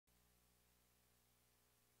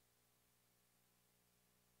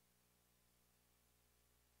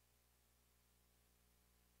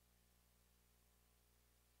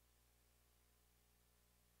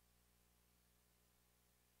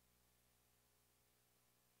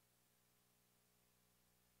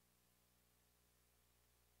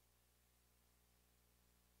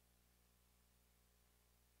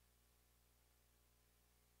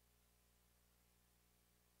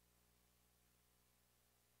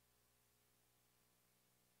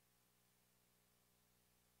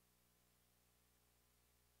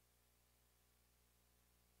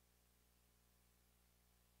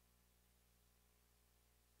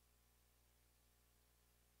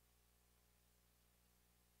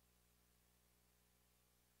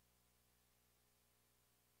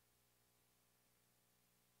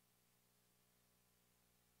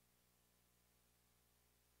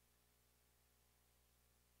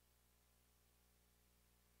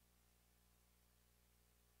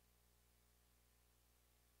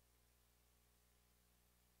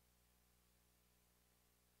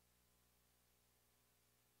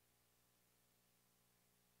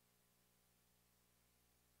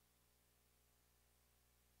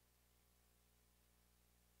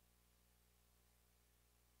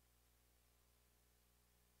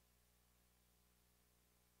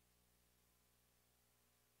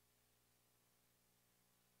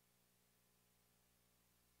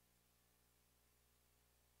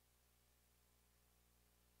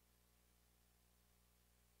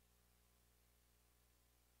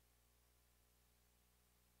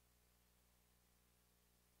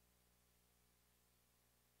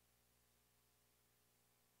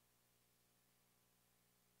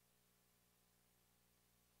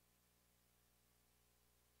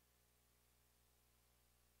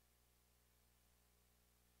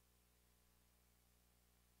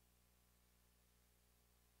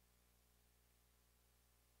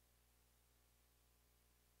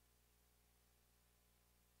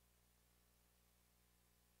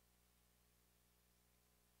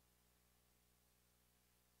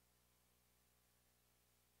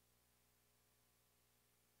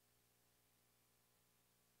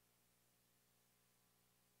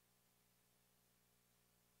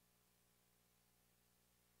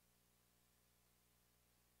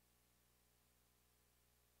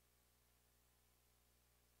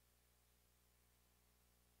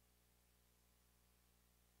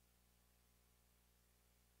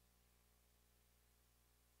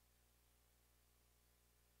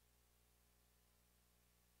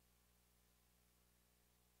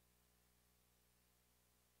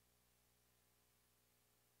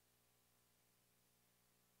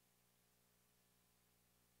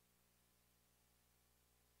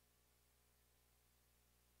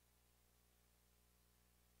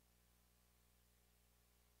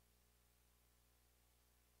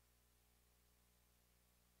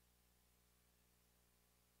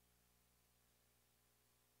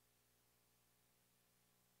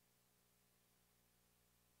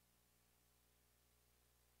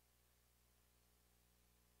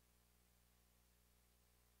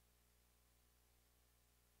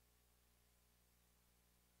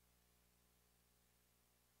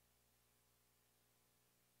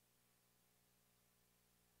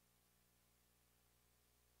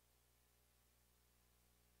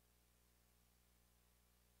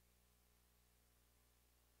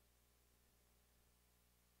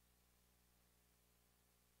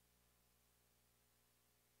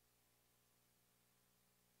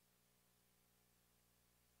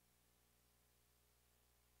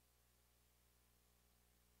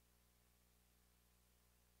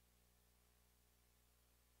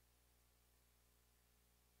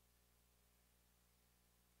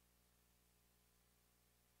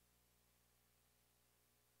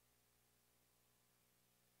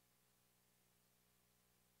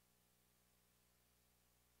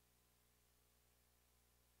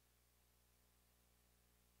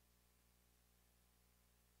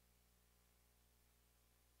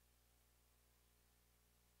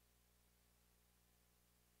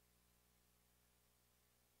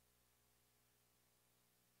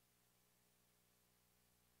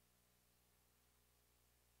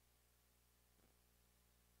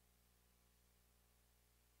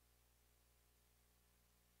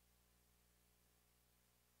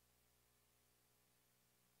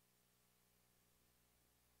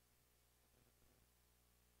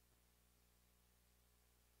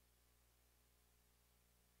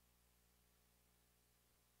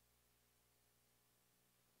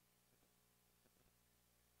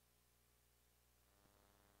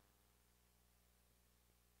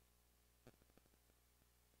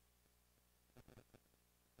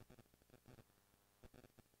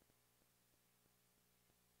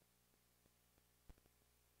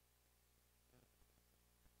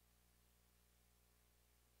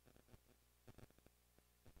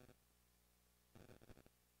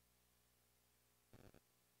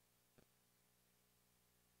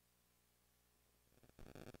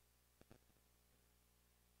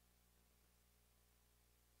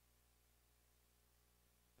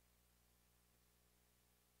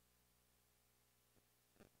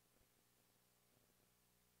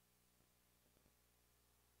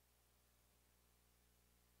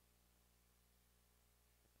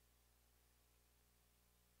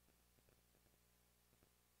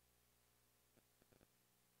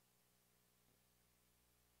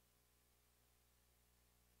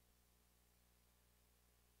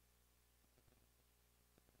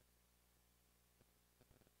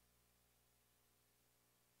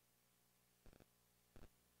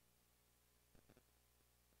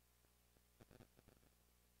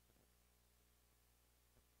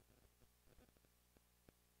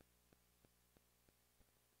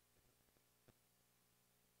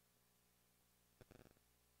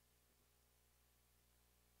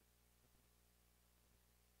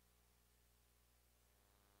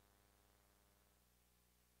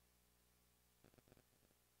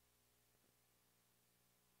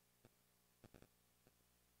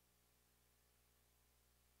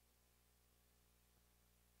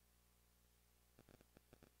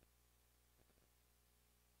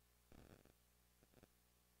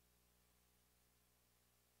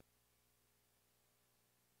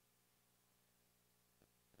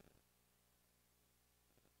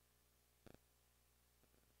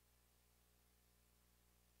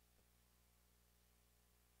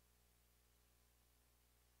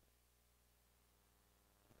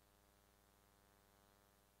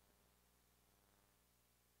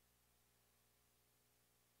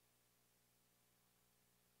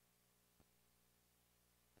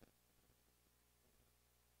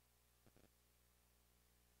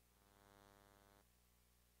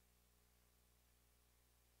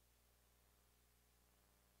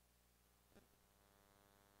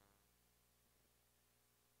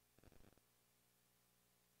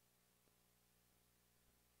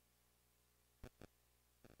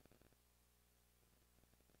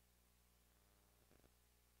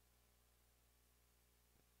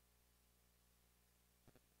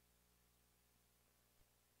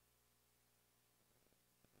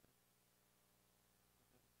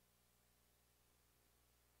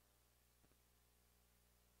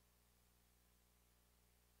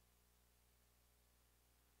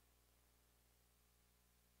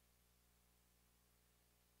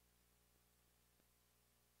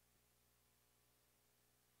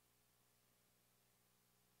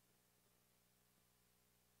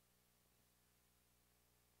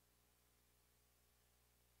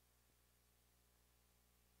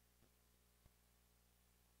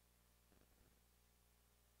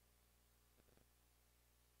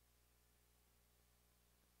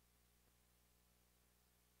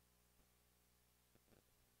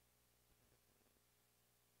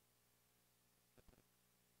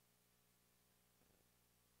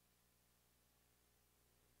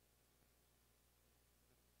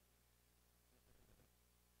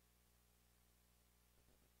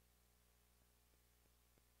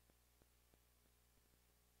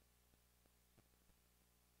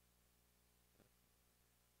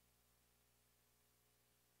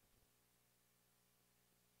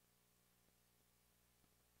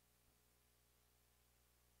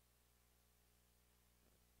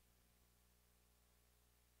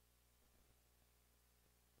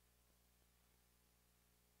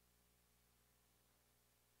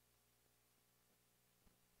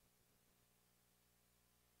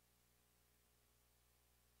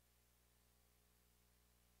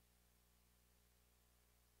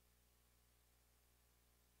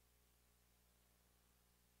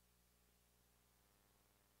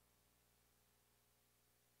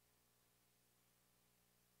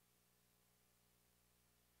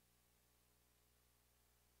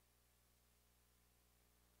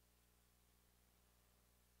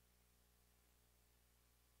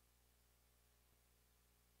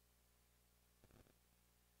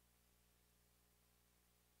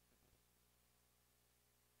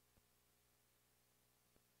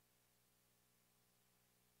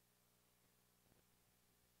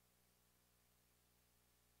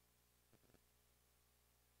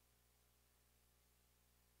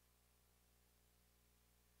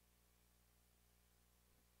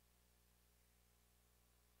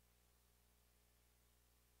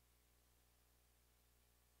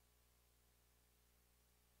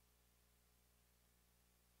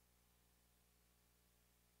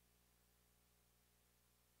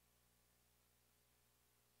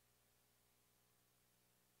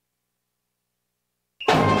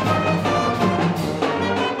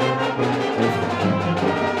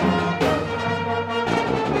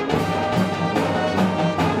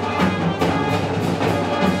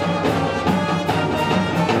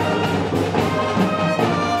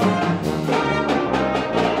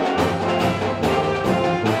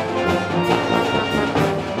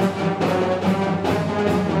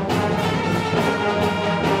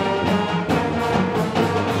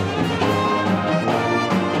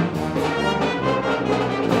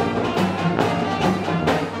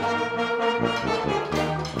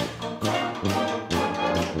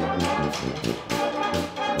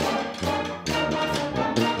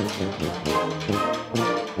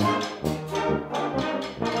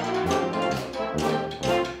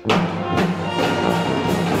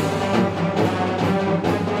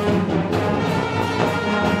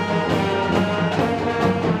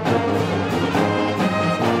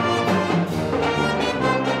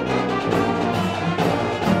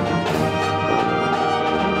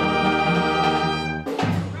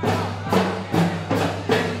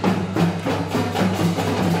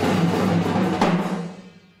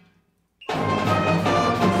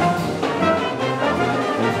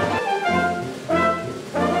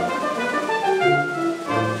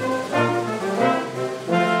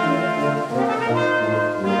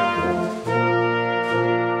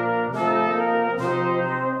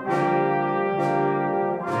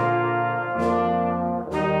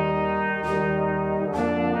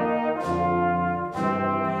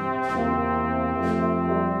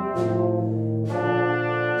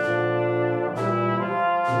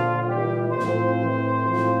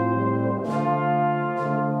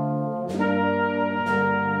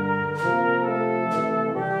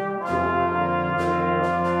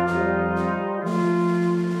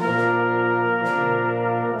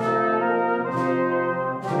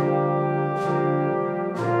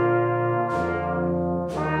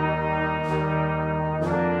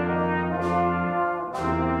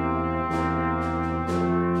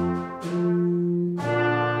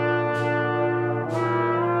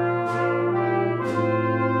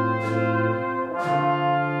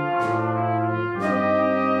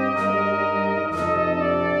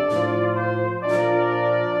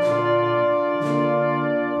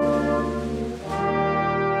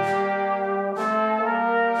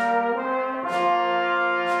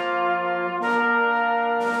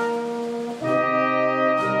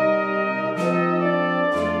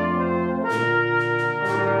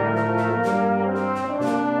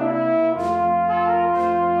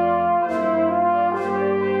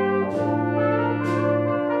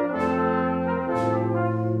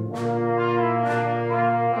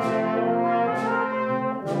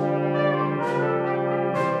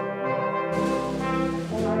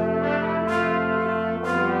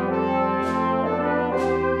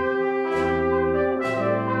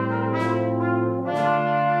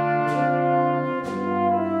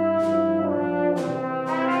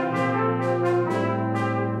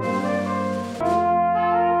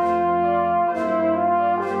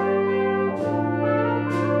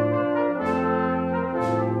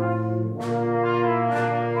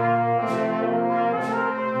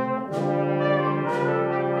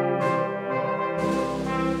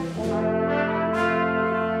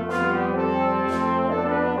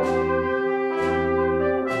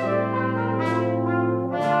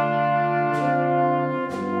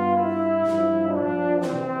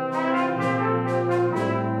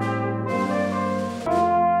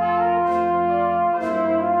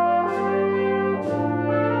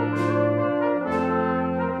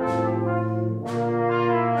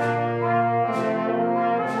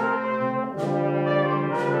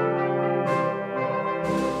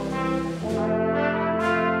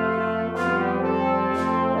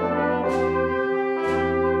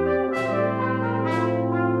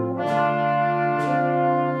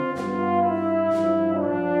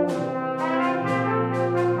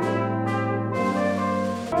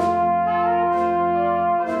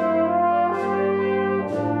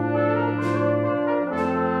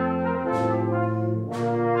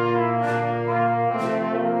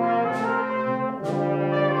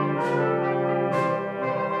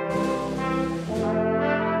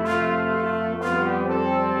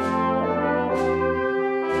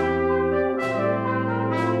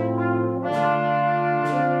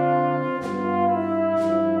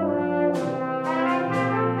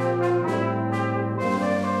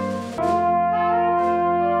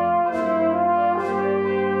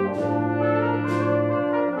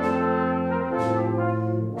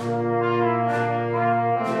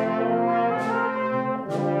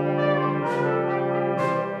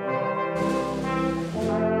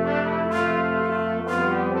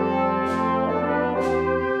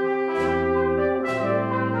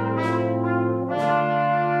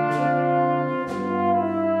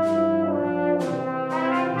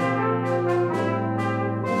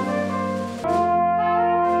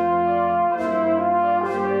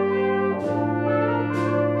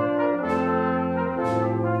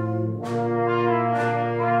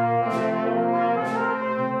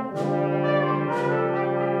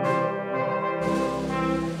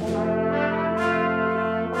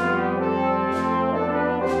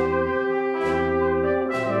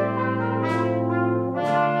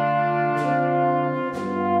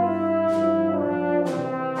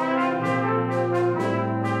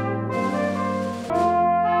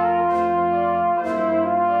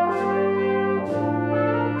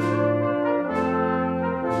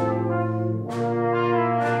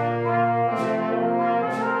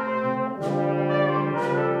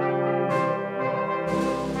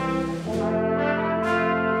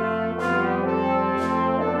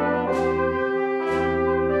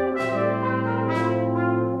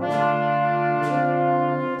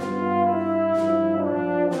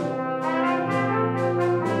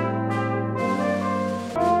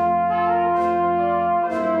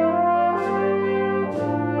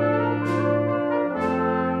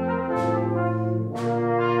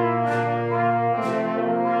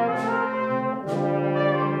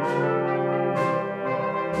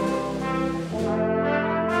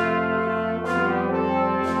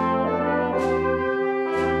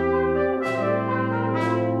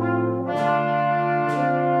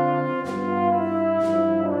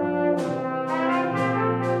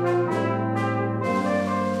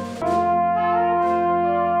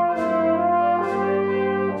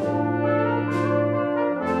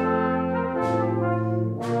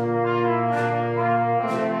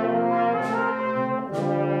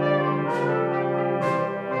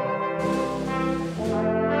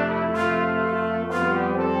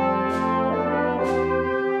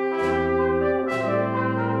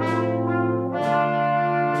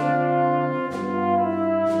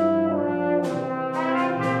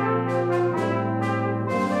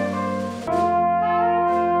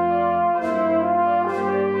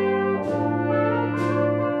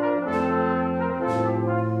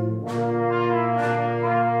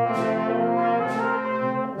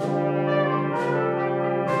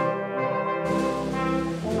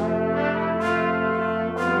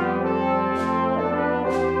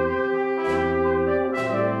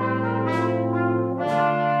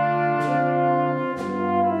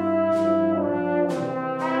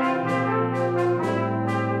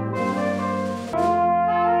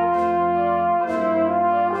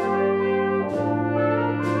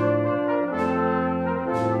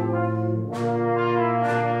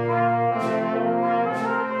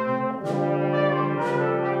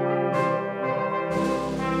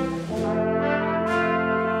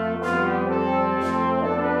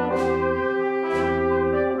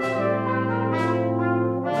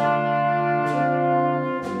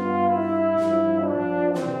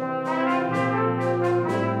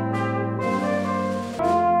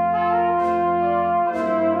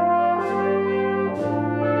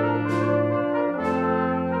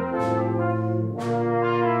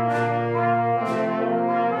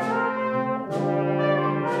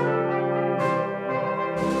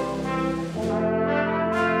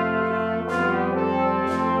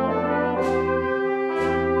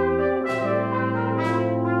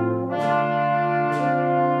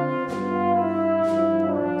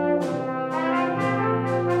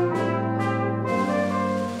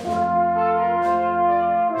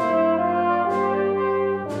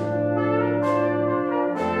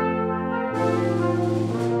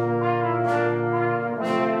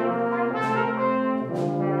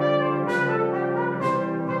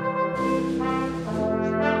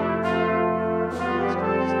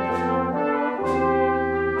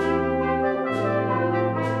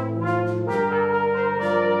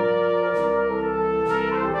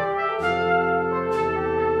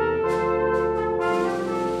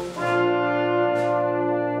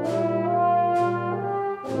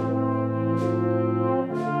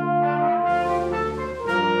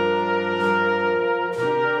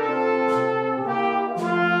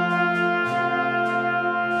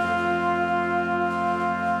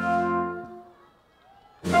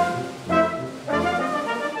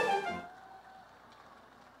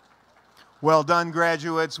Well done,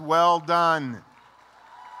 graduates. Well done.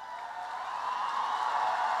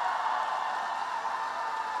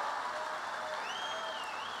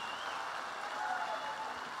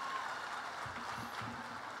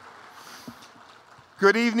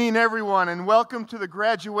 Good evening, everyone, and welcome to the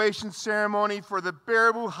graduation ceremony for the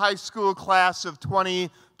Baraboo High School class of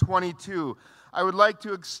 2022. I would like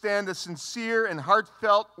to extend a sincere and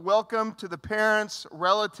heartfelt welcome to the parents,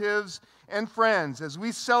 relatives, and friends as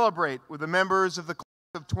we celebrate with the members of the class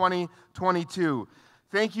of 2022.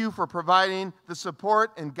 Thank you for providing the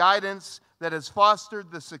support and guidance that has fostered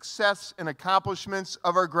the success and accomplishments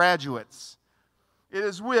of our graduates. It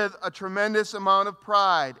is with a tremendous amount of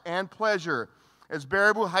pride and pleasure as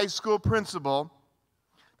Baraboo High School principal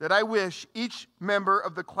that I wish each member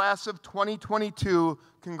of the class of 2022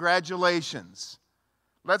 congratulations.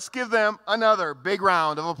 Let's give them another big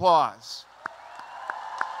round of applause.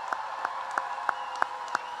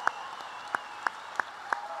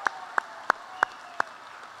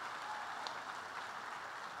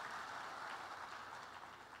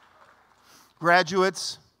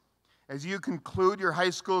 Graduates, as you conclude your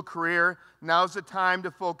high school career, now's the time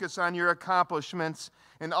to focus on your accomplishments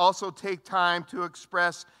and also take time to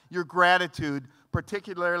express your gratitude,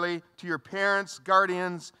 particularly to your parents,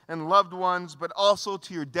 guardians, and loved ones, but also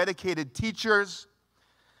to your dedicated teachers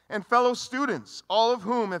and fellow students, all of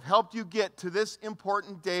whom have helped you get to this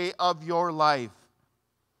important day of your life.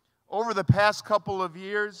 Over the past couple of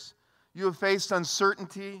years, you have faced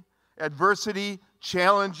uncertainty, adversity,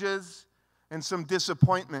 challenges, and some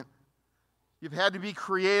disappointment. You've had to be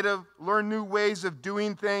creative, learn new ways of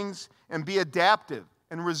doing things, and be adaptive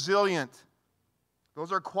and resilient.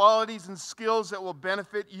 Those are qualities and skills that will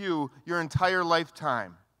benefit you your entire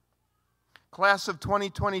lifetime. Class of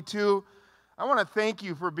 2022, I want to thank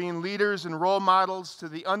you for being leaders and role models to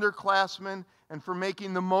the underclassmen and for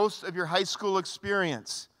making the most of your high school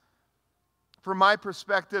experience. From my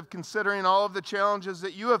perspective, considering all of the challenges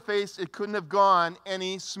that you have faced, it couldn't have gone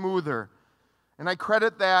any smoother. And I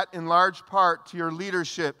credit that in large part to your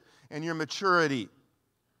leadership and your maturity.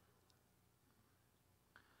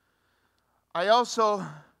 I also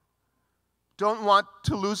don't want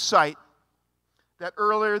to lose sight that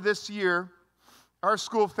earlier this year, our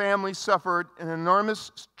school family suffered an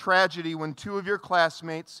enormous tragedy when two of your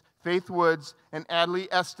classmates, Faith Woods and Adley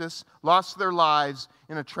Estes, lost their lives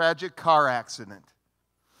in a tragic car accident.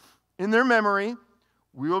 In their memory,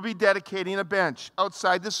 we will be dedicating a bench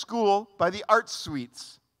outside the school by the art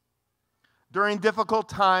suites. During difficult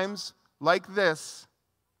times like this,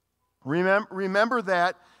 remember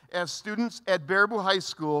that as students at Baraboo High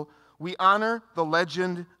School, we honor the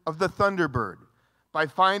legend of the Thunderbird by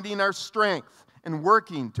finding our strength and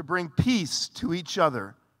working to bring peace to each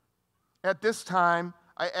other. At this time,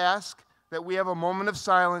 I ask that we have a moment of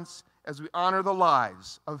silence as we honor the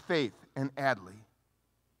lives of Faith and Adley.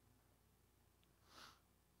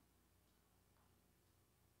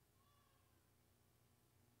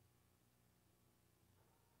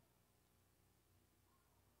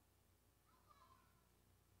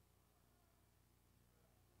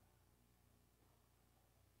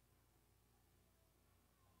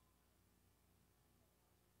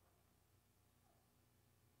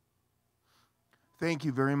 Thank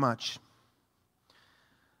you very much.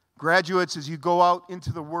 Graduates, as you go out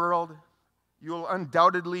into the world, you will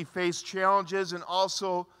undoubtedly face challenges and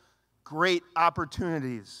also great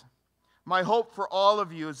opportunities. My hope for all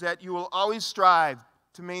of you is that you will always strive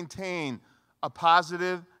to maintain a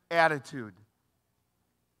positive attitude.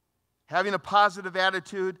 Having a positive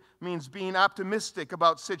attitude means being optimistic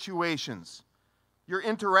about situations, your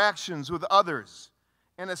interactions with others,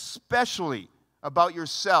 and especially about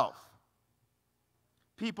yourself.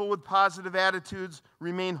 People with positive attitudes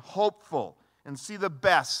remain hopeful and see the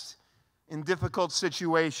best in difficult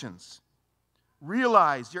situations.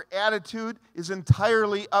 Realize your attitude is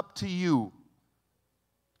entirely up to you.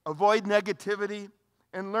 Avoid negativity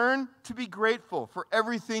and learn to be grateful for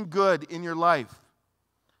everything good in your life.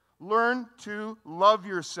 Learn to love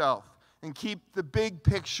yourself and keep the big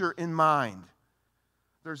picture in mind.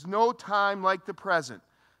 There's no time like the present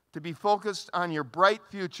to be focused on your bright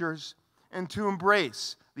futures and to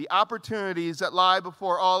embrace the opportunities that lie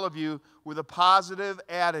before all of you with a positive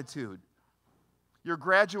attitude. Your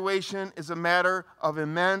graduation is a matter of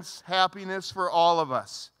immense happiness for all of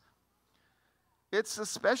us. It's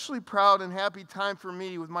especially proud and happy time for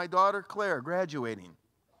me with my daughter Claire graduating.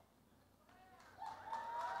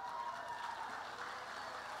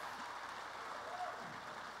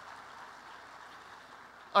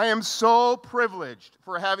 I am so privileged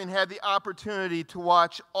for having had the opportunity to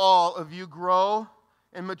watch all of you grow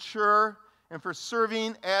and mature and for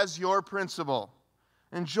serving as your principal.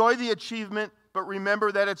 Enjoy the achievement, but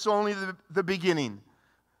remember that it's only the beginning.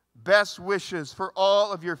 Best wishes for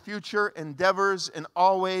all of your future endeavors and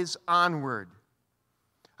always onward.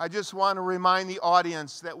 I just want to remind the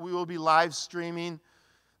audience that we will be live streaming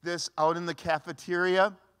this out in the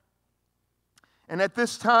cafeteria. And at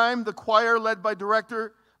this time, the choir led by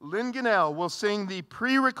director Lynn Gannell will sing the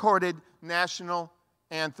pre-recorded national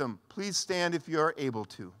anthem. Please stand if you are able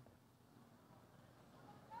to.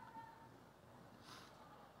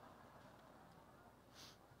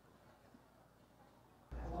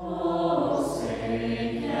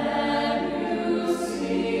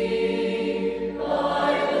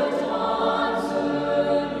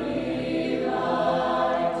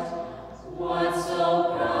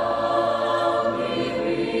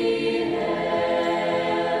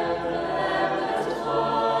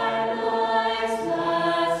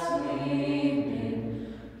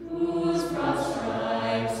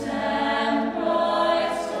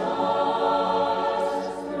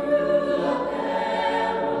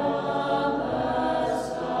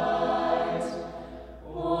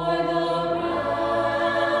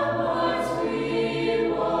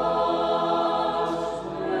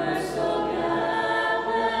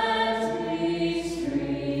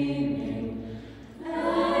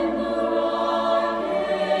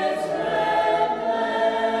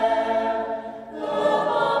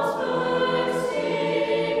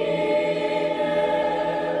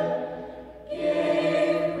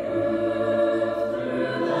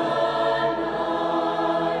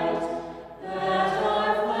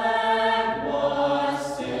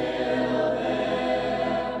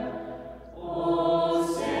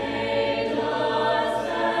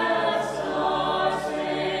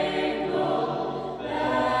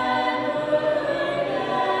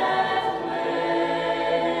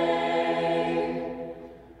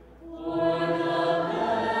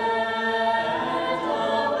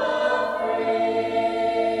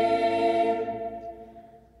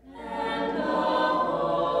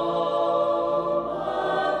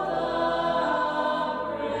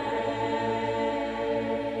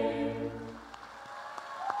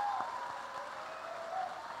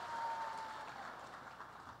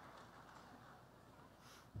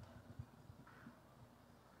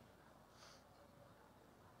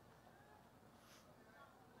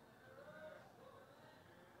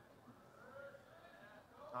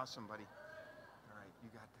 Awesome, buddy. All right, you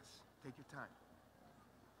got this. Take your time.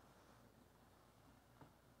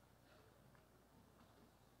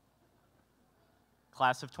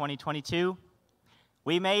 Class of 2022,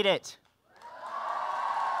 we made it.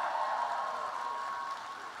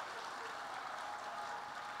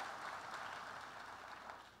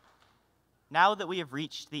 Now that we have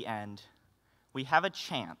reached the end, we have a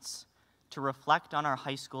chance to reflect on our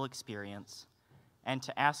high school experience and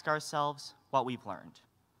to ask ourselves what we've learned.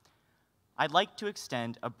 I'd like to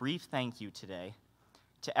extend a brief thank you today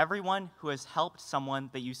to everyone who has helped someone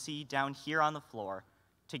that you see down here on the floor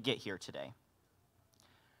to get here today.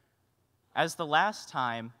 As the last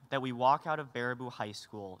time that we walk out of Baraboo High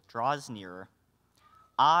School draws nearer,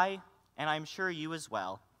 I, and I'm sure you as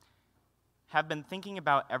well, have been thinking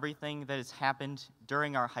about everything that has happened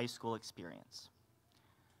during our high school experience.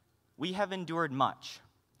 We have endured much: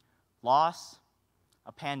 loss,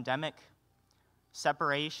 a pandemic,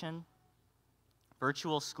 separation,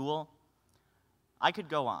 virtual school. I could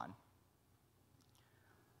go on.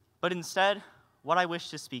 But instead, what I wish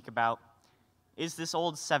to speak about is this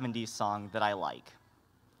old 70s song that I like.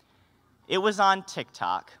 It was on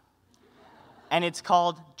TikTok, and it's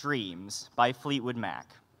called Dreams by Fleetwood Mac.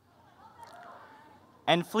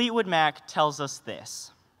 And Fleetwood Mac tells us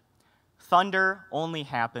this: thunder only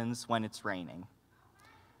happens when it's raining,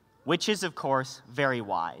 which is, of course, very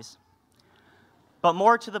wise. But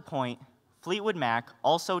more to the point, Fleetwood Mac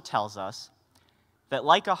also tells us that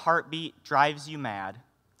like a heartbeat drives you mad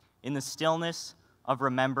in the stillness of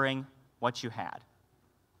remembering what you had.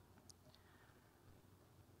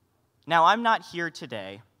 Now, I'm not here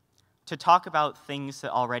today to talk about things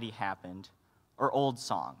that already happened or old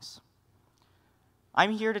songs.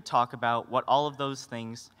 I'm here to talk about what all of those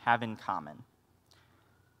things have in common.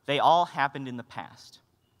 They all happened in the past,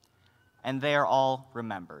 and they are all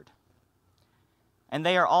remembered. And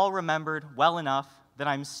they are all remembered well enough that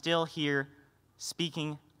I'm still here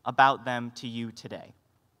speaking about them to you today.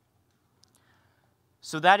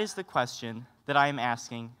 So that is the question that I am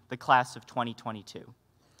asking the class of 2022.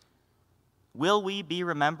 Will we be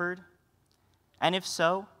remembered? And if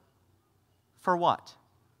so, for what?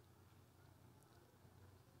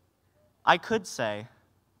 I could say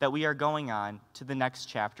that we are going on to the next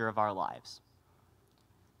chapter of our lives.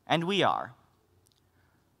 And we are.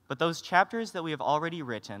 But those chapters that we have already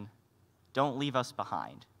written don't leave us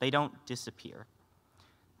behind. They don't disappear.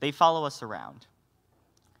 They follow us around.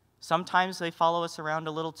 Sometimes they follow us around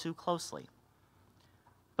a little too closely.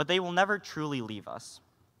 But they will never truly leave us.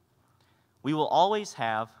 We will always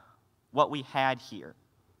have what we had here.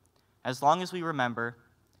 As long as we remember,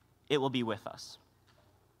 it will be with us.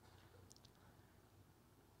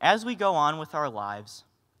 As we go on with our lives,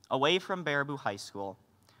 away from Baraboo High School,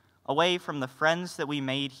 away from the friends that we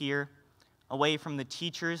made here, away from the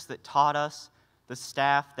teachers that taught us, the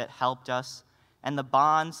staff that helped us, and the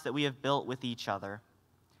bonds that we have built with each other,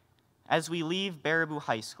 as we leave Baraboo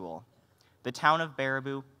High School, the town of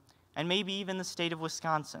Baraboo, and maybe even the state of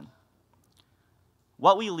Wisconsin,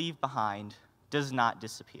 what we leave behind does not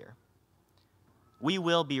disappear. We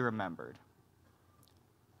will be remembered.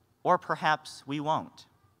 Or perhaps we won't.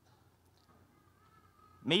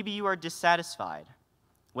 Maybe you are dissatisfied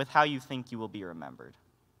with how you think you will be remembered.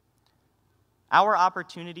 Our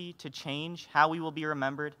opportunity to change how we will be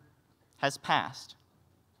remembered has passed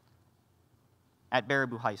at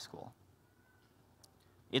Baraboo High School.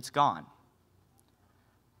 It's gone.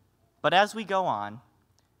 But as we go on,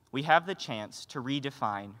 we have the chance to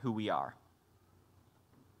redefine who we are.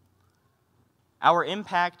 Our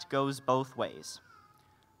impact goes both ways.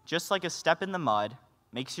 Just like a step in the mud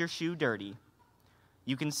makes your shoe dirty,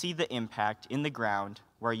 you can see the impact in the ground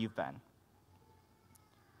where you've been.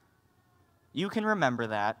 You can remember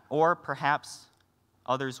that, or perhaps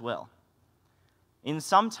others will. In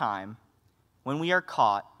some time, when we are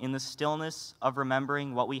caught in the stillness of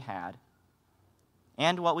remembering what we had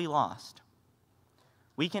and what we lost,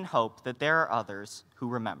 we can hope that there are others who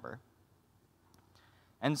remember.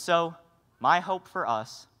 And so, my hope for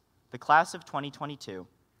us, the class of 2022,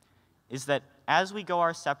 is that as we go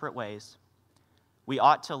our separate ways, we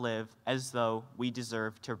ought to live as though we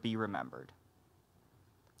deserve to be remembered.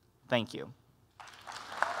 Thank you. Well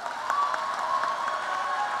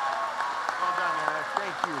done, Anna.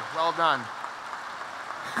 Thank you. Well done.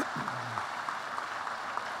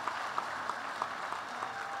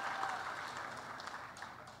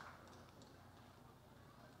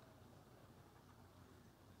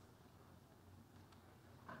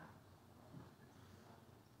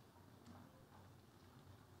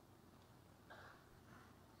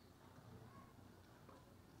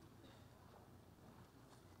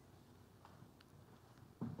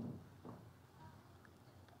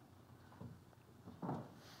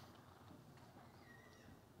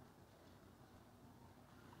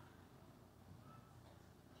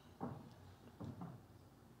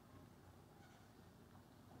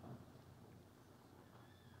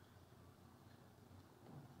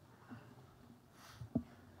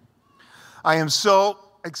 I am so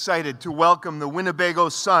excited to welcome the Winnebago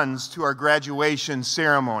Suns to our graduation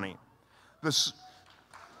ceremony. The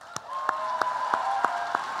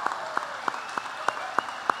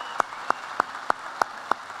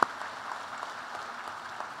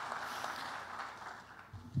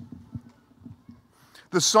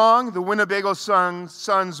song the Winnebago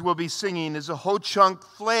Suns will be singing is a Ho-Chunk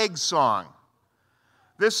flag song.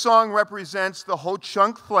 This song represents the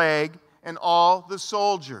Ho-Chunk flag and all the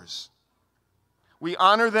soldiers. We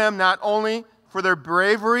honor them not only for their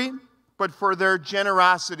bravery, but for their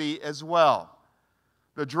generosity as well.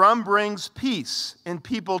 The drum brings peace and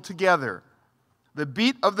people together. The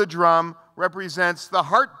beat of the drum represents the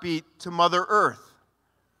heartbeat to Mother Earth.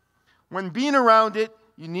 When being around it,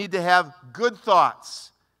 you need to have good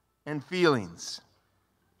thoughts and feelings.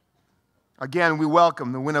 Again, we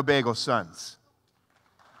welcome the Winnebago Suns.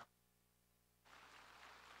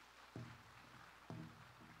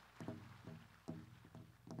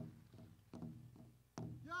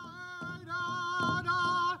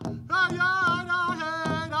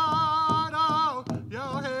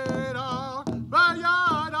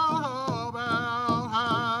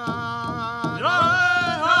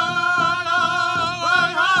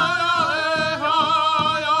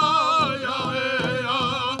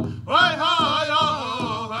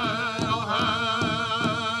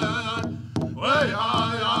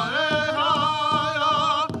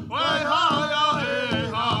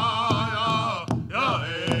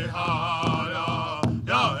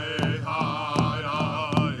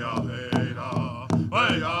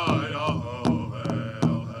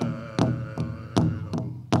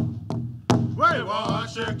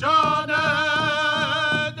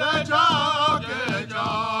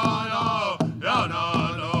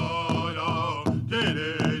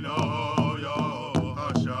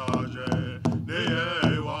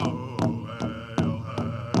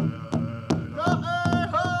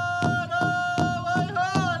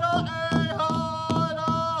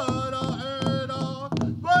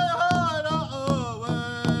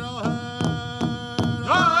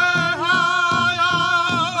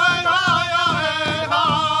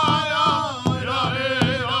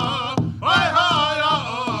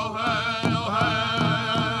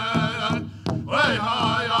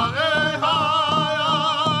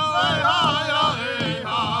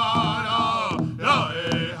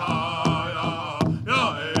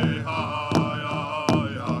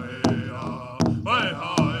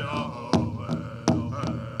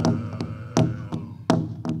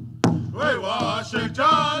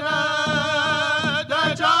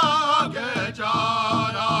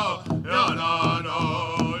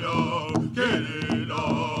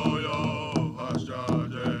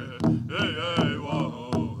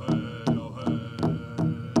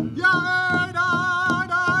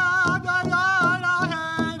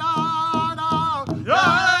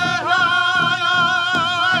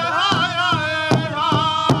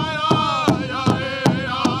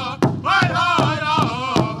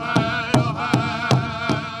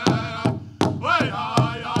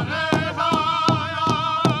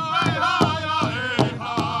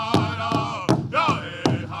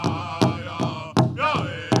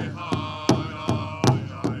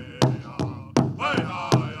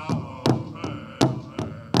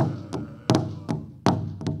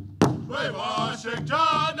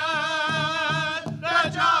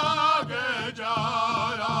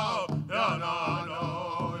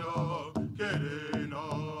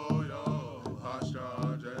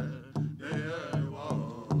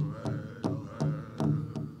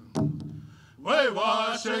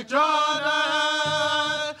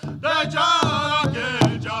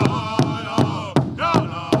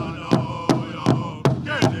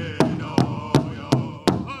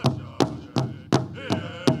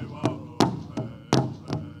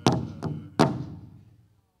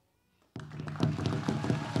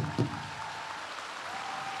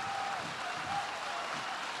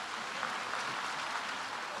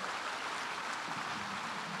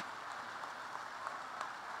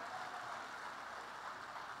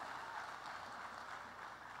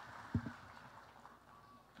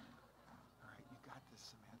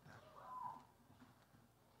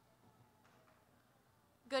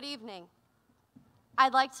 Good evening.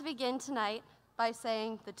 I'd like to begin tonight by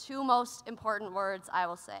saying the two most important words I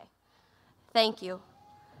will say. Thank you.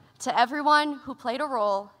 To everyone who played a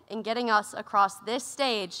role in getting us across this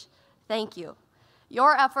stage, thank you.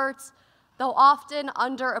 Your efforts, though often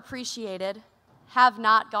underappreciated, have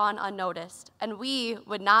not gone unnoticed, and we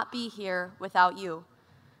would not be here without you.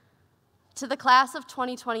 To the class of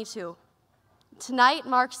 2022, tonight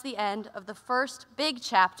marks the end of the first big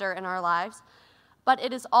chapter in our lives, but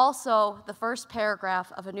it is also the first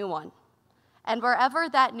paragraph of a new one. And wherever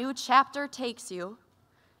that new chapter takes you,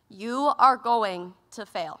 you are going to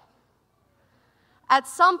fail. At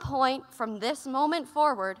some point from this moment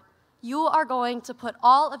forward, you are going to put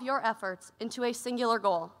all of your efforts into a singular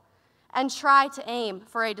goal and try to aim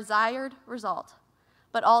for a desired result,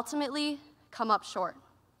 but ultimately come up short.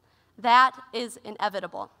 That is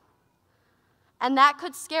inevitable. And that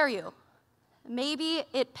could scare you. Maybe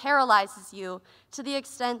it paralyzes you to the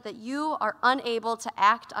extent that you are unable to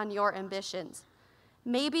act on your ambitions.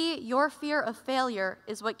 Maybe your fear of failure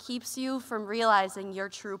is what keeps you from realizing your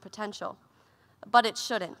true potential, but it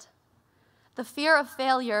shouldn't. The fear of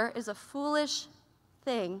failure is a foolish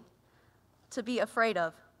thing to be afraid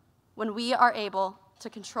of when we are able to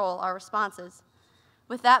control our responses.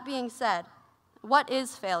 With that being said, what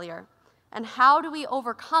is failure, and how do we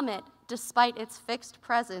overcome it despite its fixed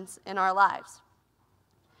presence in our lives?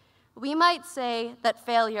 We might say that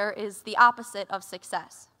failure is the opposite of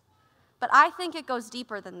success, but I think it goes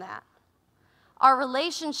deeper than that. Our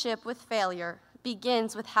relationship with failure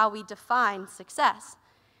begins with how we define success,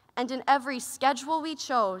 and in every schedule we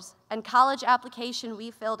chose and college application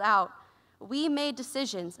we filled out, we made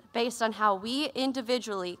decisions based on how we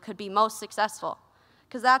individually could be most successful,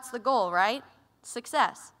 because that's the goal, right?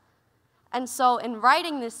 Success. And so in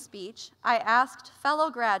writing this speech, I asked fellow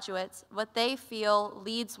graduates what they feel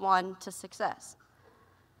leads one to success.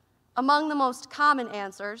 Among the most common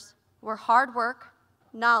answers were hard work,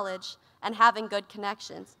 knowledge, and having good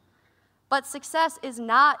connections. But success is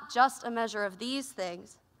not just a measure of these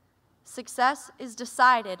things. Success is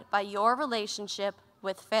decided by your relationship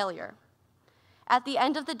with failure. At the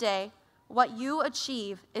end of the day, what you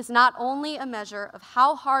achieve is not only a measure of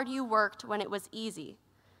how hard you worked when it was easy,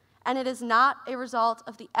 and it is not a result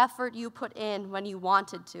of the effort you put in when you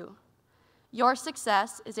wanted to. Your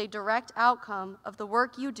success is a direct outcome of the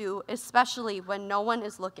work you do, especially when no one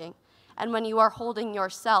is looking and when you are holding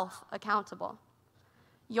yourself accountable.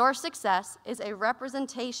 Your success is a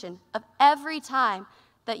representation of every time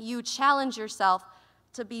that you challenge yourself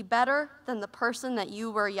to be better than the person that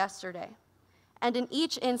you were yesterday. And in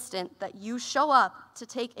each instant that you show up to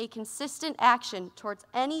take a consistent action towards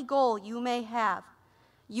any goal you may have,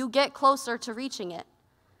 you get closer to reaching it.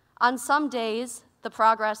 On some days, the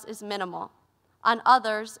progress is minimal. On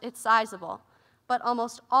others, it's sizable. But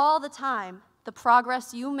almost all the time, the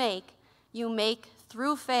progress you make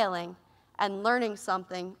through failing and learning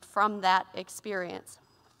something from that experience.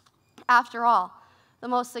 After all, the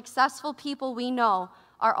most successful people we know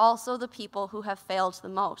are also the people who have failed the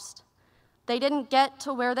most. They didn't get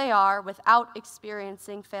to where they are without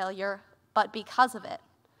experiencing failure, but because of it.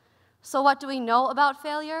 So what do we know about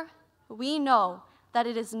failure? We know that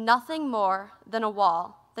it is nothing more than a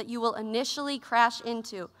wall that you will initially crash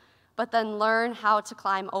into, but then learn how to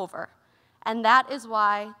climb over. And that is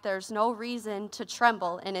why there's no reason to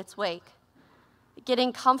tremble in its wake.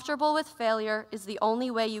 Getting comfortable with failure is the only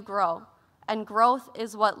way you grow, and growth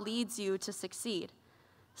is what leads you to succeed.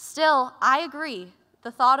 Still, I agree, the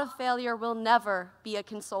thought of failure will never be a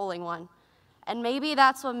consoling one, and maybe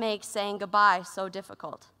that's what makes saying goodbye so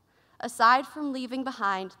difficult. Aside from leaving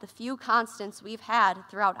behind the few constants we've had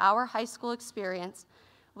throughout our high school experience,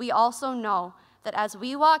 we also know that as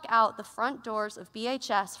we walk out the front doors of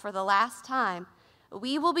BHS for the last time,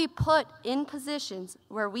 we will be put in positions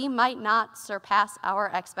where we might not surpass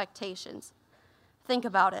our expectations. Think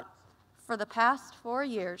about it. For the past 4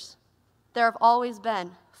 years, there have always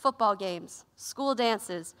been football games, school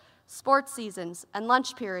dances, sports seasons, and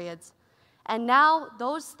lunch periods. And now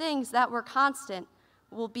those things that were constant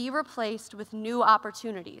will be replaced with new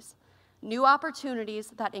opportunities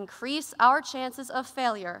that increase our chances of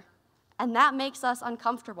failure, and that makes us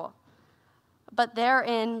uncomfortable. But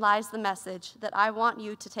therein lies the message that I want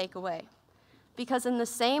you to take away. Because in the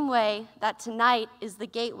same way that tonight is the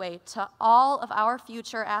gateway to all of our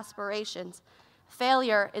future aspirations,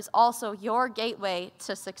 failure is also your gateway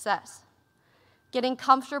to success. Getting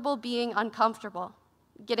comfortable being uncomfortable,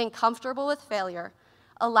 getting comfortable with failure,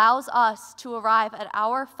 allows us to arrive at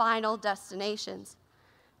our final destinations.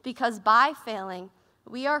 Because by failing,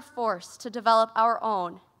 we are forced to develop our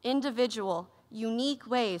own individual, unique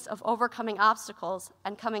ways of overcoming obstacles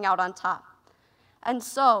and coming out on top. And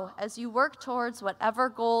so, as you work towards whatever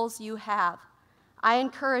goals you have, I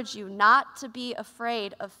encourage you not to be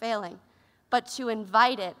afraid of failing, but to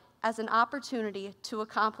invite it as an opportunity to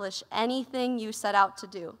accomplish anything you set out to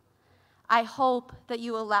do. I hope that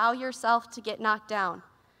you allow yourself to get knocked down,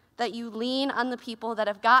 that you lean on the people that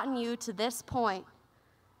have gotten you to this point,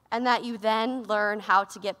 and that you then learn how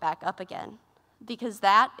to get back up again, because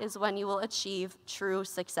that is when you will achieve true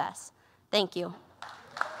success. Thank you.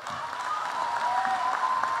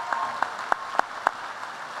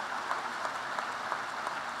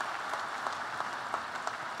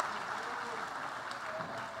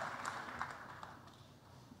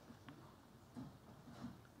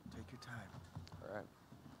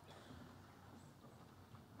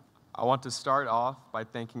 I want to start off by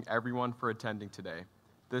thanking everyone for attending today.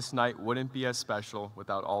 This night wouldn't be as special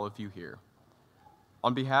without all of you here.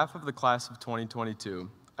 On behalf of the class of 2022,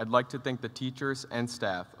 I'd like to thank the teachers and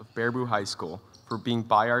staff of Baraboo High School for being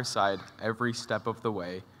by our side every step of the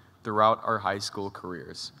way throughout our high school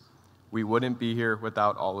careers. We wouldn't be here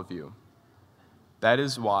without all of you. That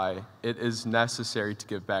is why it is necessary to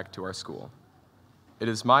give back to our school. It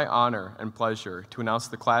is my honor and pleasure to announce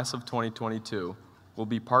the class of 2022 will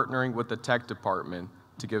be partnering with the tech department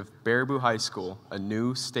to give Baraboo High School a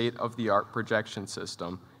new state-of-the-art projection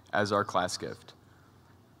system as our class gift.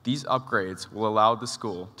 These upgrades will allow the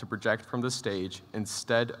school to project from the stage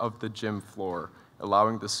instead of the gym floor,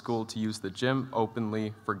 allowing the school to use the gym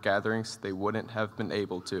openly for gatherings they wouldn't have been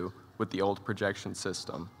able to with the old projection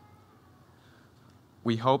system.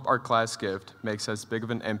 We hope our class gift makes as big of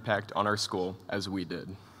an impact on our school as we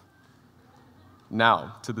did.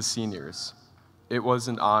 Now, to the seniors. It was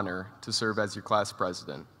an honor to serve as your class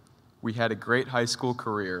president. We had a great high school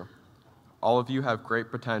career. All of you have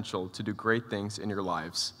great potential to do great things in your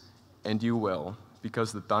lives, and you will,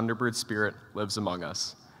 because the Thunderbird spirit lives among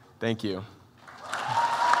us. Thank you.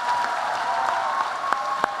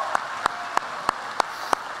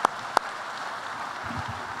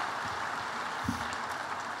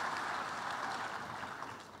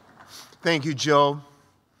 Thank you, Joe.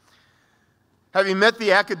 Having met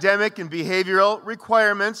the academic and behavioral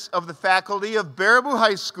requirements of the faculty of Baraboo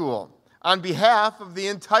High School, on behalf of the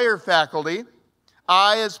entire faculty,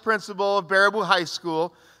 I, as principal of Baraboo High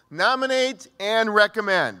School, nominate and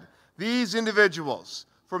recommend these individuals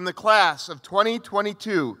from the class of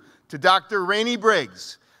 2022 to Dr. Rainey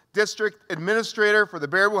Briggs, District Administrator for the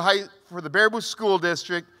Baraboo School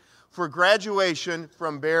District, for graduation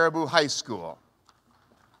from Baraboo High School.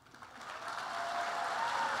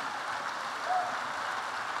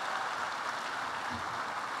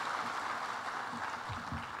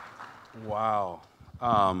 Wow.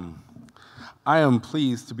 I am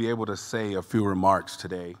pleased to be able to say a few remarks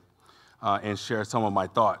today and share some of my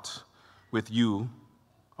thoughts with you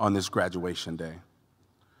on this graduation day.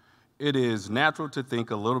 It is natural to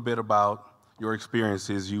think a little bit about your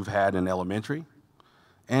experiences you've had in elementary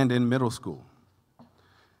and in middle school.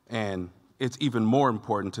 And it's even more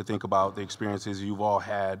important to think about the experiences you've all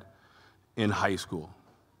had in high school.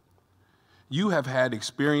 You have had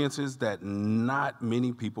experiences that not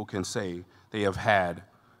many people can say they have had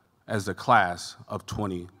as the class of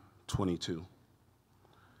 2022.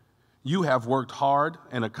 You have worked hard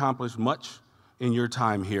and accomplished much in your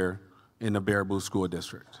time here in the Baraboo School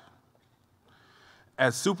District.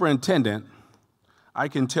 As superintendent, I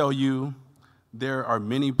can tell you there are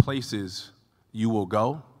many places you will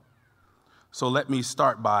go. So let me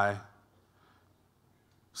start by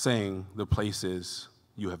saying the places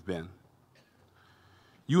you have been.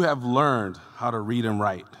 You have learned how to read and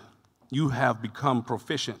write. You have become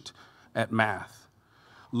proficient at math,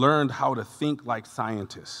 learned how to think like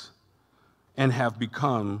scientists, and have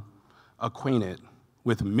become acquainted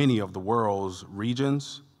with many of the world's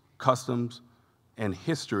regions, customs, and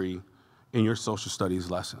history in your social studies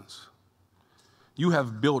lessons. You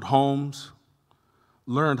have built homes,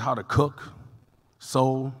 learned how to cook,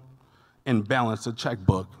 sew, and balance a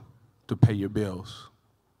checkbook to pay your bills.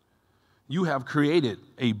 You have created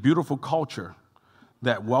a beautiful culture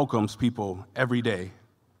that welcomes people every day.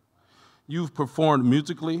 You've performed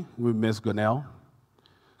musically with Ms. Gunnell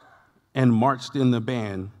and marched in the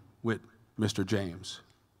band with Mr. James.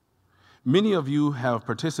 Many of you have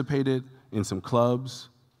participated in some clubs,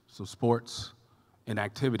 some sports, and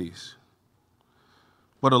activities.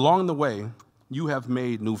 But along the way, you have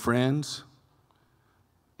made new friends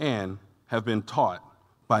and have been taught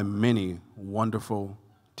by many wonderful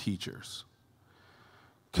teachers.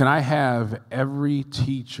 Can I have every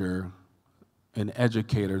teacher and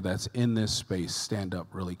educator that's in this space stand up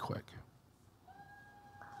really quick?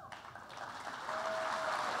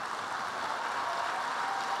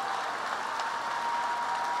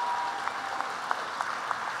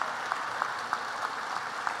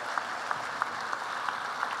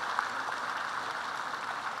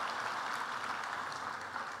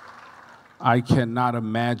 I cannot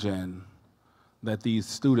imagine that these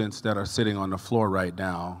students that are sitting on the floor right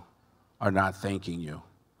now are not thanking you.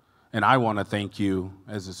 And I want to thank you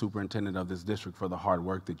as the superintendent of this district for the hard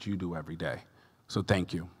work that you do every day. So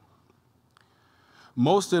thank you.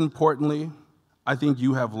 Most importantly, I think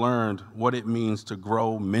you have learned what it means to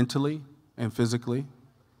grow mentally and physically,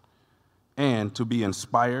 and to be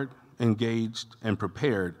inspired, engaged, and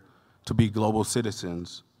prepared to be global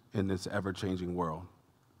citizens in this ever-changing world.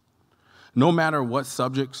 No matter what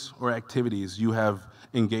subjects or activities you have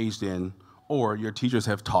engaged in or your teachers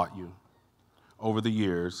have taught you over the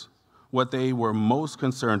years, what they were most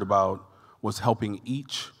concerned about was helping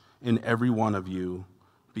each and every one of you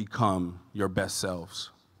become your best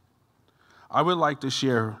selves. I would like to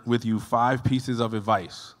share with you 5 pieces of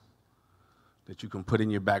advice that you can put in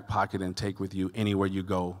your back pocket and take with you anywhere you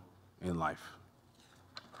go in life.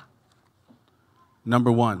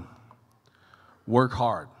 Number 1, work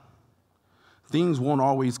hard. Things won't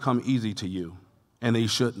always come easy to you, and they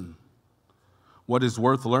shouldn't. What is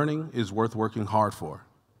worth learning is worth working hard for.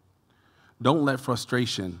 Don't let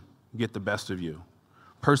frustration get the best of you.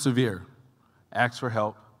 Persevere, ask for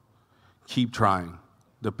help, keep trying.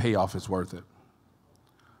 The payoff is worth it.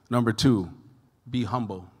 Number 2, be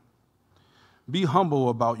humble. Be humble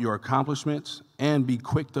about your accomplishments and be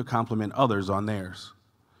quick to compliment others on theirs.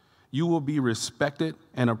 You will be respected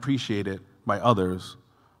and appreciated by others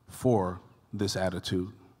for this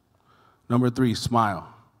attitude. Number 3,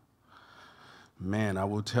 smile. Man, I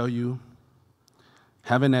will tell you,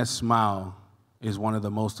 having that smile is one of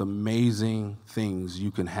the most amazing things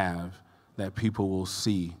you can have that people will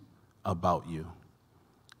see about you.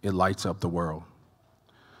 It lights up the world.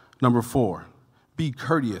 Number 4, be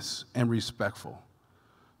courteous and respectful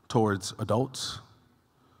towards adults,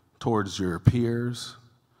 towards your peers,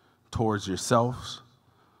 towards yourselves.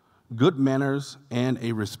 Good manners and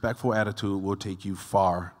a respectful attitude will take you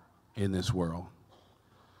far in this world.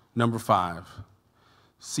 Number 5,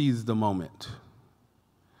 seize the moment.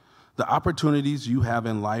 The opportunities you have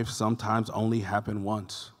in life sometimes only happen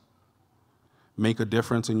once. Make a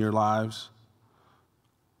difference in your lives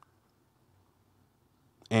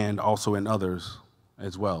and also in others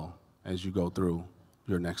as well as you go through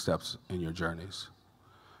your next steps in your journeys.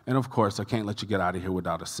 And of course, I can't let you get out of here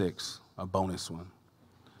without a 6, a bonus one.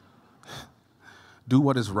 Do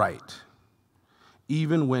what is right,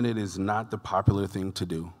 even when it is not the popular thing to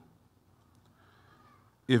do.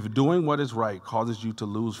 If doing what is right causes you to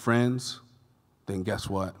lose friends, then guess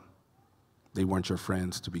what? They weren't your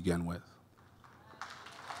friends to begin with.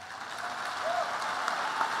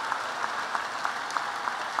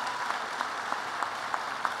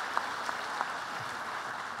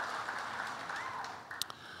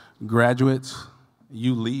 Graduates,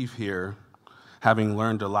 you leave here having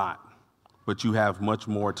learned a lot, but you have much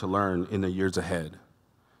more to learn in the years ahead.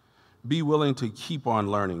 Be willing to keep on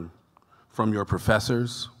learning from your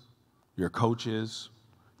professors, your coaches,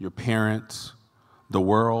 your parents, the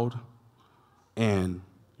world, and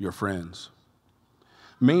your friends.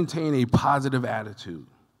 Maintain a positive attitude,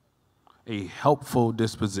 a helpful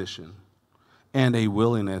disposition, and a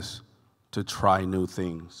willingness to try new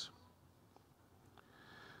things.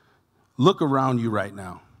 Look around you right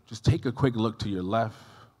now. Just take a quick look to your left,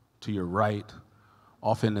 to your right,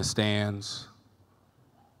 off in the stands.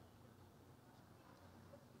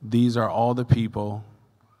 These are all the people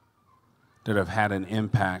that have had an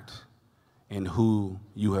impact in who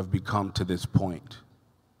you have become to this point.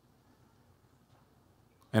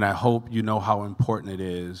 And I hope you know how important it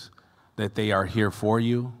is that they are here for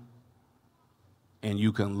you, and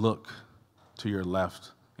you can look to your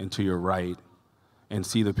left and to your right and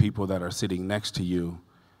see the people that are sitting next to you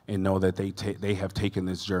and know that they have taken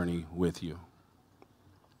this journey with you.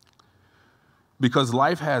 Because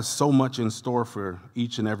life has so much in store for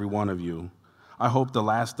each and every one of you, I hope the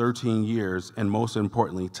last 13 years, and most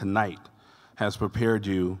importantly, tonight, has prepared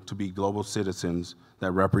you to be global citizens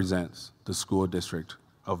that represents the school district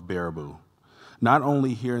of Baraboo, not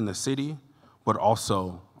only here in the city, but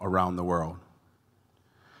also around the world.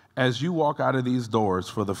 As you walk out of these doors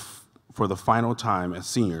for the final time as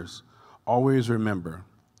seniors, always remember,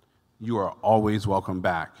 you are always welcome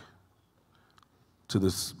back to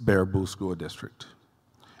this Baraboo School District,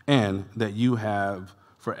 and that you have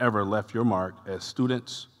forever left your mark as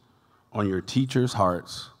students on your teachers'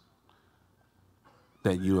 hearts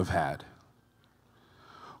that you have had.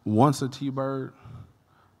 Once a T-Bird,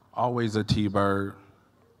 always a T-Bird,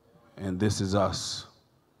 and this is us.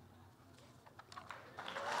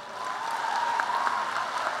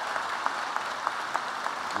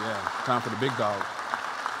 Yeah, time for the big dog.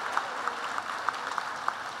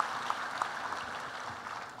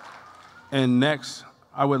 And next,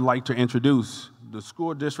 I would like to introduce the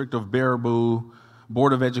School District of Baraboo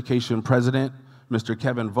Board of Education President, Mr.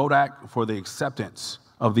 Kevin Vodak, for the acceptance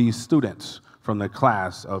of these students from the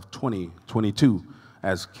class of 2022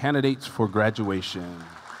 as candidates for graduation.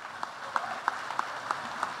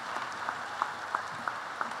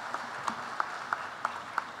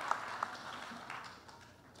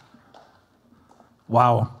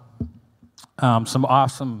 Wow. Some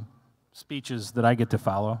awesome speeches that I get to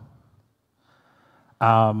follow.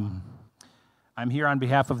 I'm here on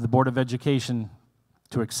behalf of the Board of Education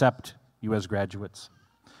to accept you as graduates.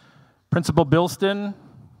 Principal Bilston,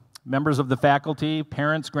 members of the faculty,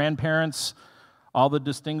 parents, grandparents, all the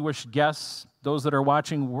distinguished guests, those that are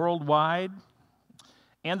watching worldwide,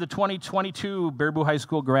 and the 2022 Baraboo High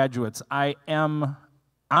School graduates, I am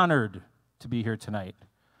honored to be here tonight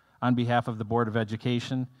on behalf of the Board of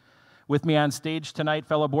Education. With me on stage tonight,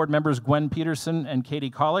 fellow board members Gwen Peterson and Katie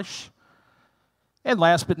Collish. And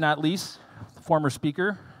last but not least, the former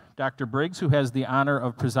speaker, Dr. Briggs, who has the honor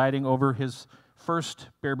of presiding over his first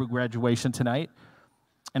Baraboo graduation tonight.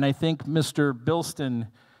 And I think Mr. Bilston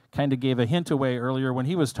kind of gave a hint away earlier when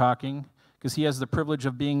he was talking, because he has the privilege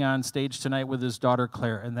of being on stage tonight with his daughter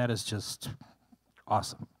Claire, and that is just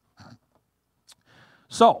awesome.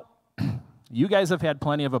 So, you guys have had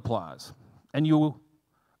plenty of applause, and you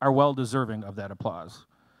are well deserving of that applause.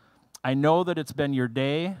 I know that it's been your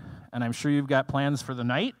day, and I'm sure you've got plans for the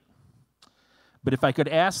night, but if I could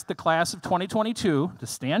ask the class of 2022 to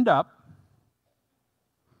stand up,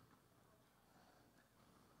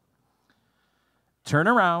 turn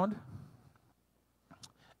around,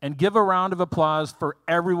 and give a round of applause for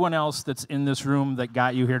everyone else that's in this room that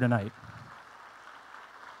got you here tonight.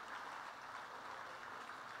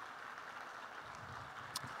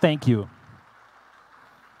 Thank you.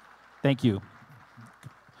 Thank you. You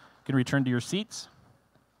can return to your seats.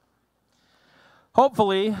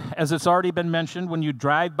 Hopefully, as it's already been mentioned, when you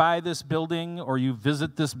drive by this building or you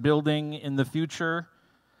visit this building in the future,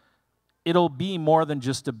 it'll be more than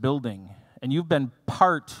just a building. And you've been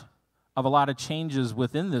part of a lot of changes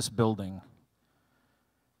within this building.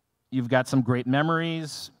 You've got some great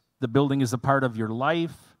memories. The building is a part of your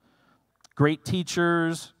life. Great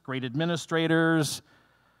teachers, great administrators,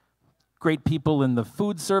 great people in the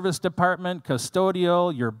food service department,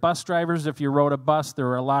 custodial, your bus drivers. If you rode a bus, there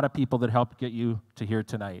were a lot of people that helped get you to here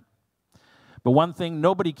tonight. But one thing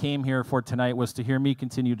nobody came here for tonight was to hear me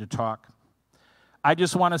continue to talk. I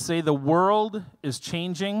just want to say the world is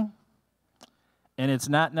changing, and it's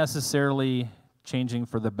not necessarily changing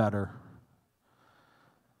for the better.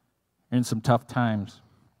 We're in some tough times.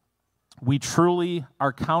 We truly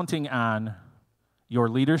are counting on your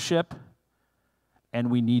leadership,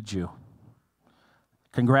 and we need you.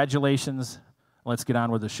 Congratulations. Let's get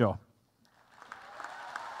on with the show.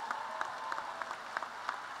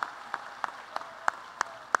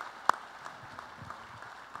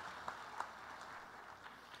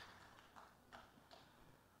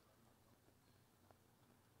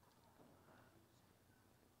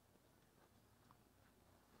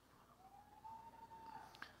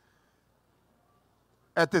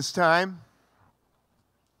 At this time,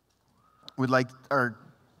 we'd like our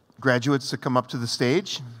graduates to come up to the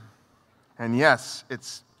stage. And yes,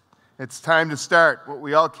 it's time to start what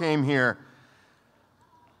we all came here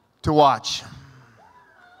to watch.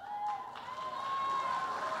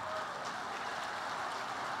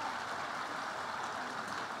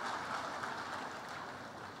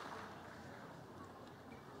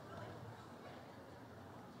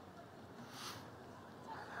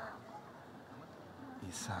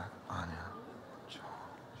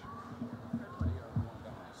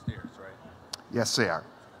 Yes, they are.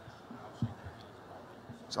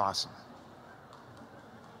 It's awesome.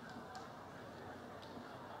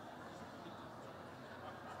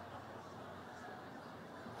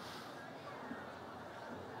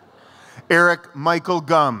 Eric Michael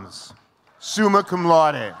Gums, summa cum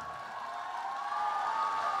laude.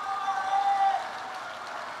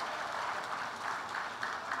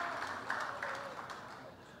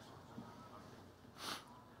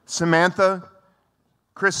 Samantha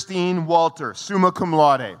Christine Walter, summa cum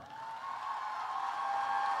laude.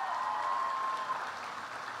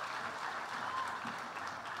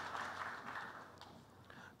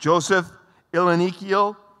 Joseph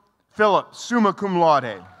Ilanikiel Philip, summa cum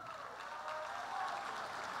laude.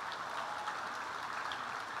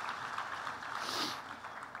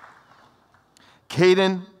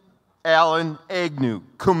 Caden Allen Agnew,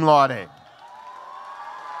 cum laude.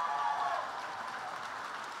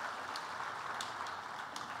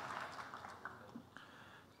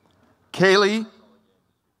 Kaylee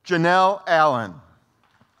Janelle Allen.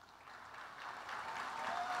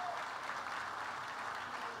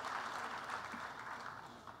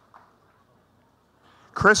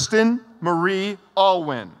 Kristen Marie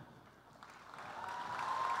Alwyn.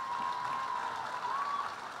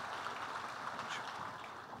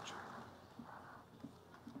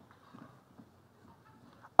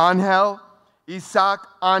 Angel Isaac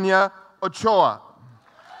Anya Ochoa.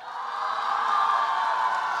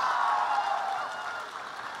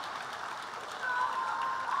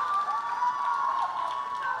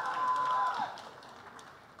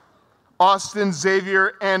 Austin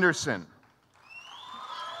Xavier Anderson.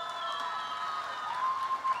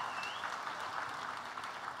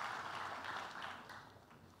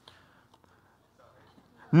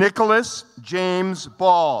 Nicholas James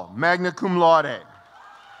Ball, magna cum laude.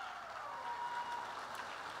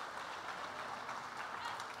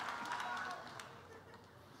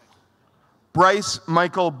 Bryce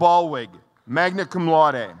Michael Ballwig, magna cum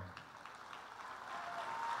laude.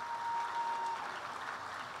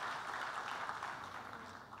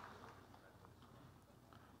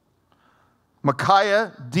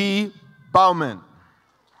 Micaiah D. Bauman.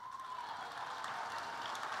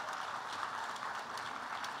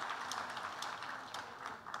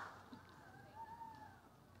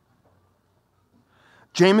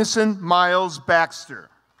 Jameson Miles Baxter.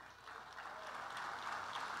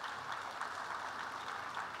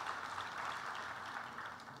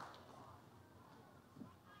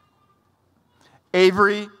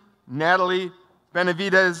 Avery Natalie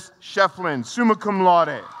Benavides Shefflin, summa cum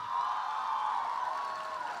laude.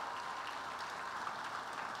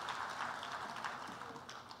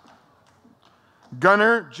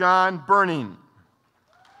 Gunnar John Burning.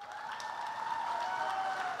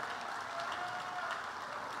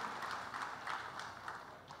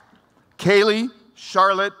 Kaylee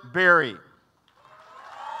Charlotte Berry.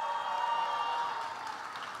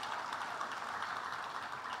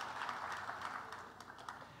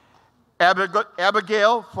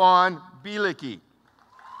 Abigail Fawn Bielicki.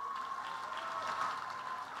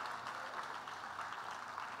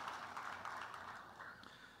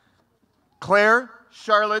 Claire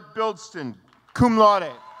Charlotte Bildston, cum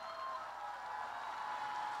laude.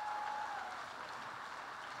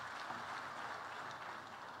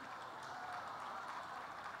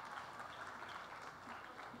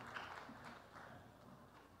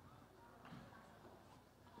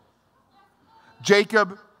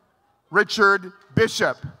 Jacob Richard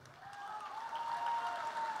Bishop.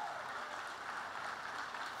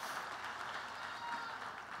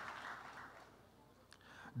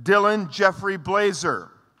 Dylan Jeffrey Blazer.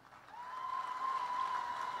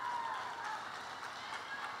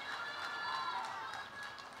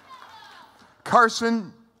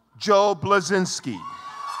 Carson Joe Blazinski.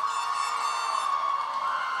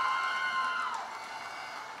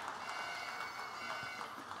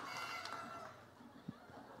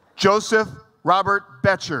 Joseph Robert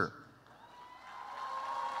Betcher.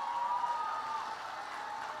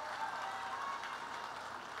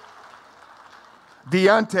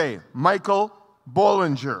 Deontay Michael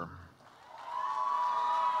Bollinger.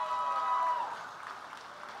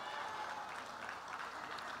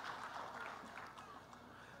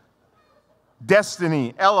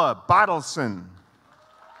 Destiny Ella Bottleson.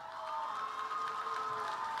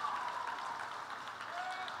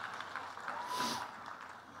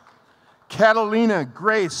 Catalina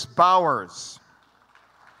Grace Bowers.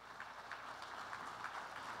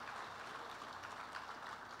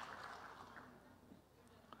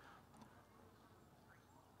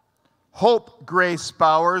 Hope Grace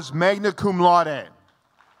Bowers, magna cum laude.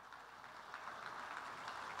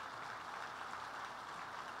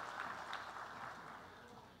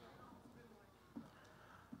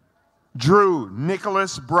 Drew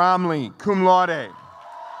Nicholas Bromley, cum laude.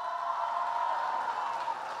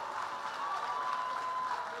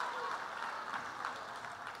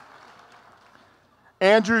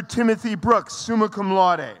 Andrew Timothy Brooks, summa cum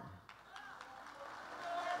laude.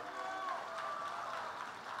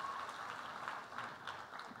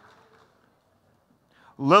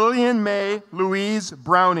 Lillian May Louise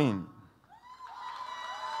Browning.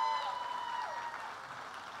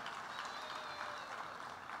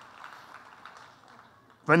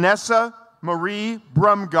 Vanessa Marie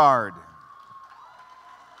Brumgard.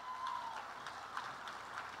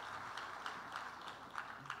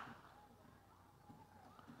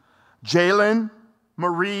 Jalen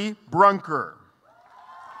Marie Brunker.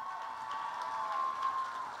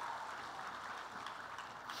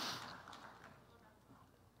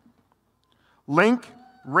 Link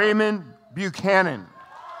Raymond Buchanan.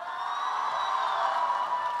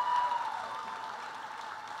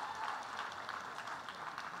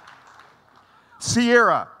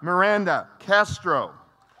 Sierra Miranda Castro.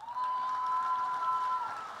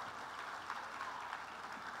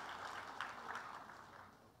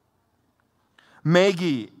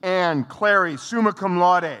 Maggie Ann Clary, summa cum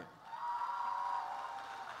laude.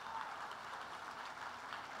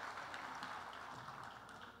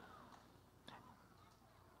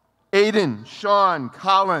 Aiden Sean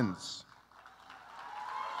Collins.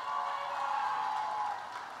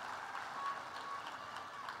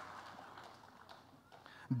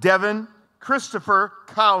 Devin Christopher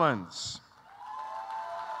Collins.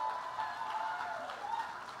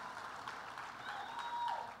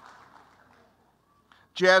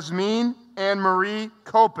 Jasmine Anne-Marie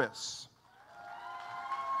Copus.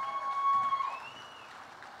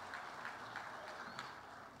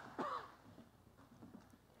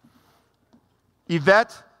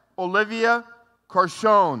 Yvette Olivia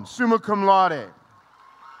Corshone, summa cum laude.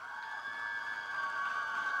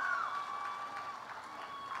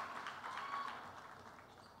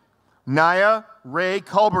 Naya Ray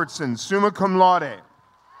Culbertson, summa cum laude.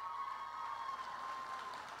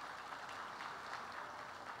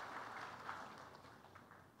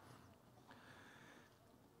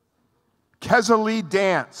 Kezalee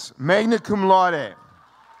Dance, magna cum laude.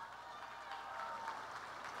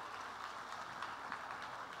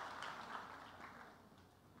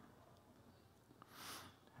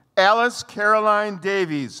 Alice Caroline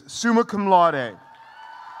Davies, summa cum laude.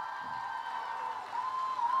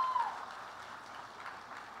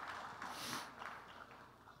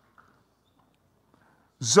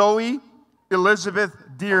 Zoe Elizabeth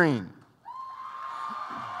Deering.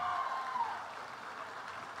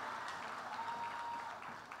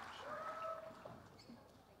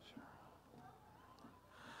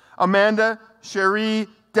 Amanda Cherie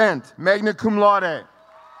Dent, magna cum laude.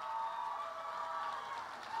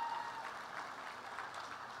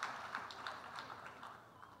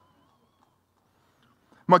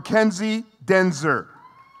 Mackenzie Denzer.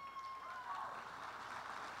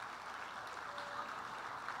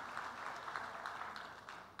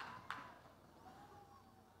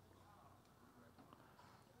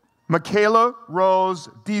 Michaela Rose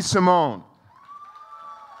DeSimone.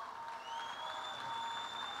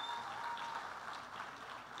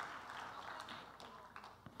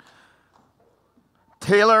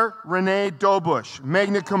 Taylor Renee Dobush,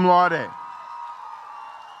 magna cum laude.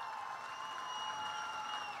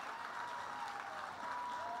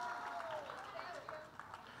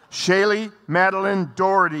 Shaylee Madeline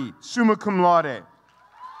Doherty, summa cum laude.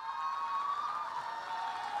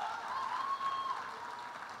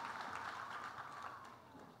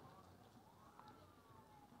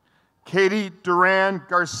 Katie Duran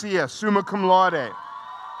Garcia, summa cum laude.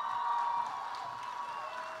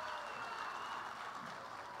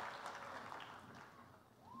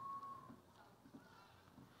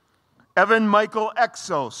 Evan Michael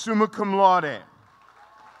Exo, summa cum laude.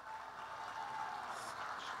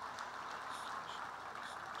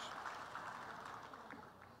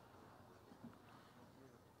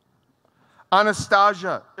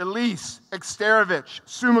 Anastasia Elise Exterovich,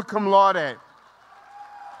 summa cum laude.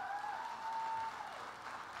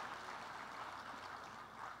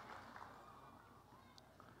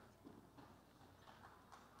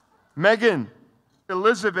 Megan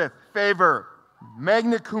Elizabeth Favor,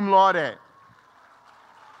 magna cum laude.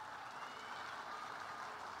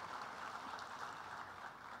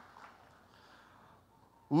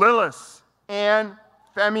 Lilith Ann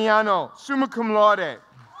Famiano, summa cum laude.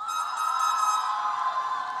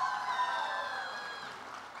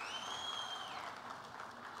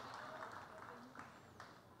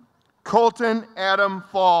 Colton Adam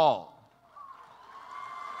Fall.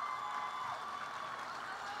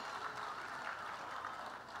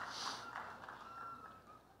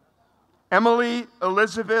 Emily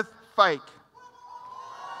Elizabeth Fike.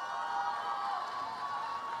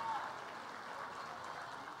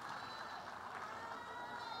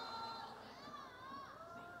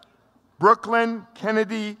 Brooklyn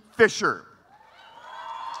Kennedy Fisher.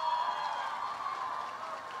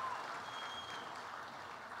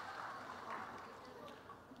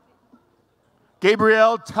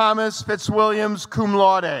 Gabrielle Thomas Fitzwilliams, cum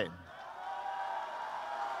laude.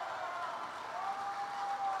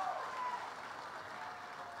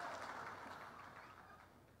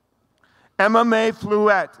 Emma Mae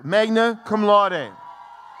Fluette, magna cum laude.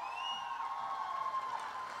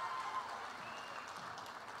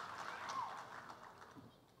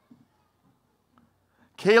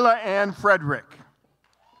 Kayla Ann Frederick.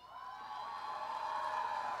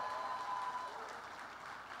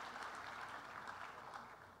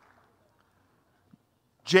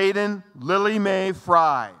 Jaden Lily Mae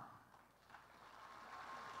Fry.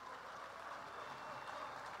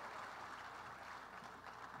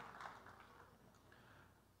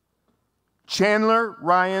 Chandler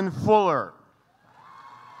Ryan Fuller.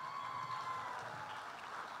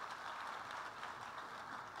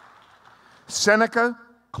 Seneca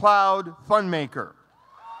Cloud Funmaker.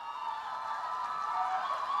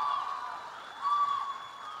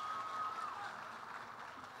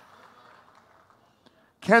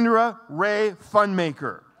 Kendra Ray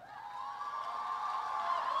Funmaker.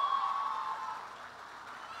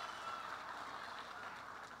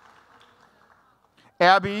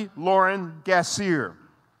 Abby Lauren Gassier.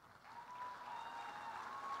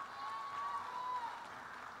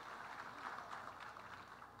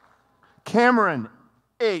 Cameron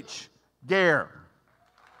H. Gare.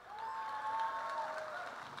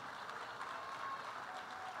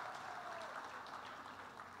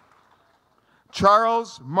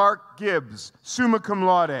 Charles Mark Gibbs, summa cum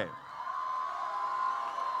laude.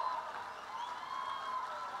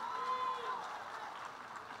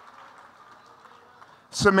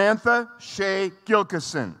 Samantha Shea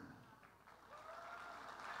Gilkison.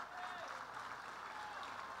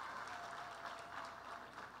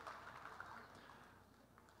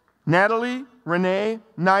 Natalie Renee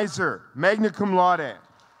Nizer, magna cum laude.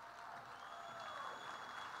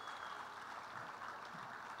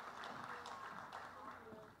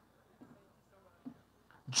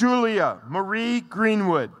 Julia Marie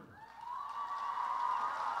Greenwood.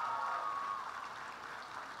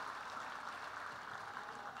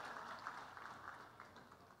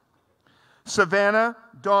 Savannah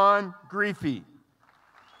Dawn Griefy.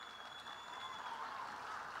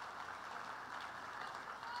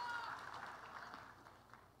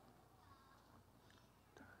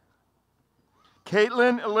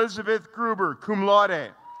 Caitlin Elizabeth Gruber, cum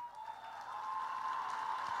laude.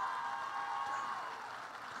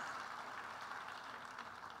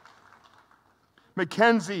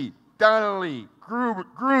 Mackenzie Donnelly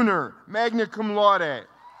Gruner, magna cum laude.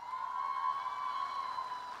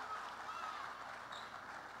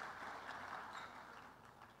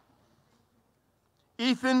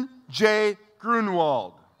 Ethan J.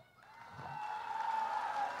 Grunwald.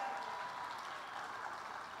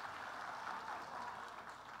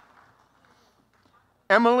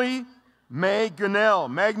 Emily May Gunnell,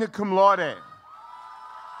 magna cum laude.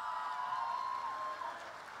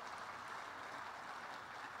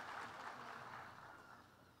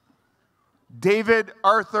 David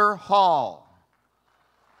Arthur Hall.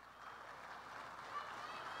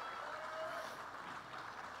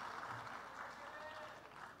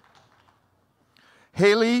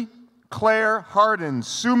 Haley Claire Harden,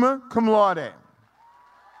 summa cum laude.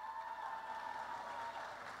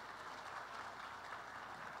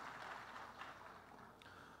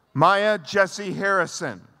 Maya Jessie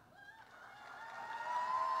Harrison.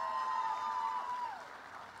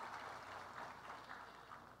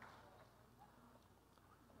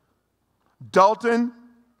 Dalton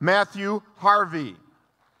Matthew Harvey.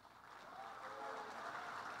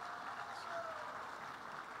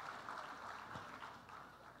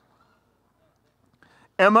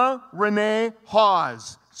 Emma Renee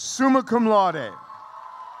Hawes, summa cum laude.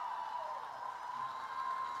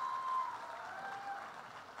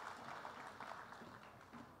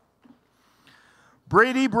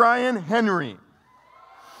 Brady Brian Henry.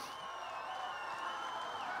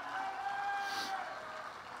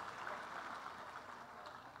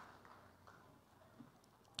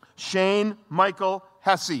 Shane Michael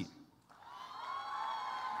Hesse.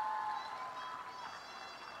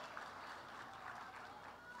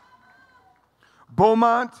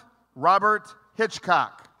 Beaumont Robert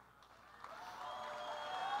Hitchcock.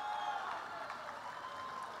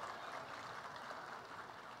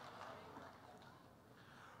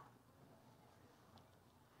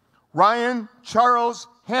 Ryan Charles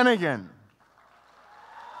Hannigan.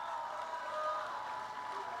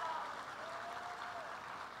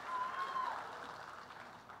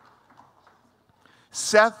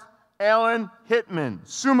 Seth Allen Hittman,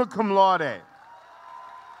 summa cum laude.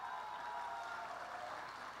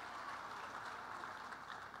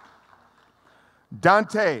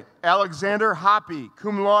 Dante Alexander Hoppy,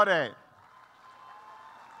 cum laude.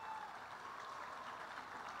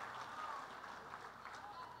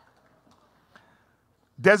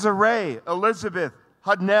 Desiree Elizabeth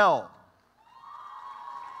Hudnell.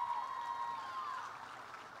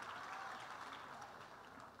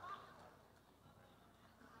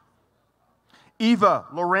 Eva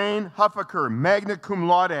Lorraine Huffaker, magna cum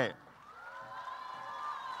laude.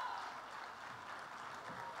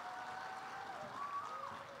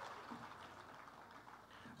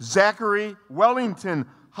 Zachary Wellington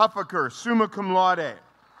Huffaker, summa cum laude.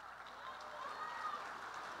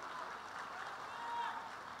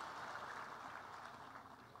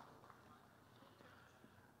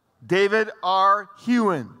 David R.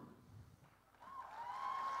 Hewen.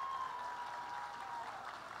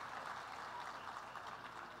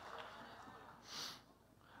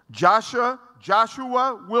 Joshua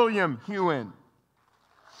William Hewen.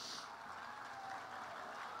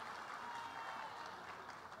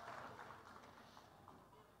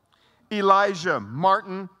 Elijah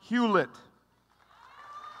Martin Hewlett.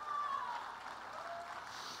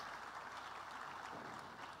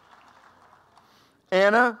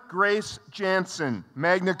 Anna Grace Jansen,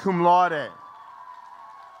 magna cum laude.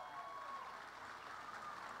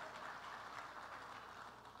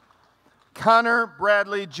 Connor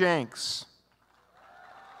Bradley Jenks.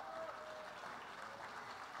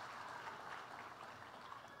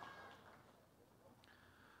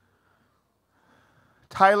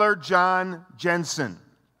 Tyler John Jensen.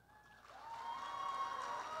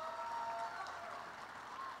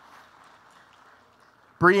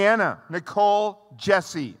 Brianna Nicole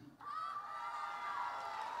Jesse.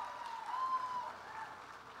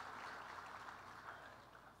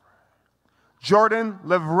 Jordan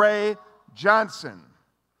Levray Johnson.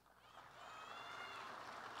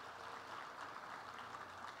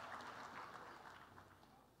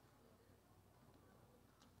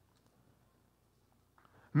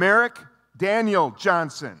 Merrick Daniel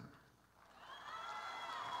Johnson.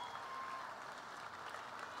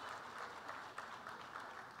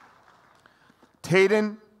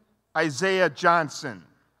 Tayden Isaiah Johnson.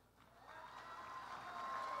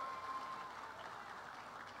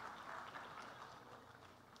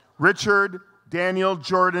 Richard Daniel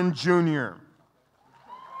Jordan Jr.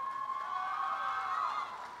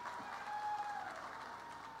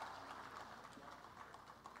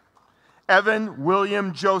 Evan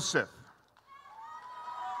William Joseph.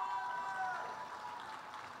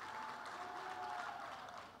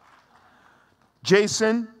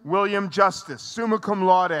 Jason William Justice, summa cum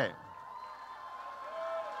laude.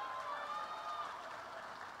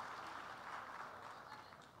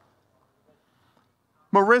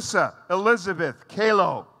 Marissa Elizabeth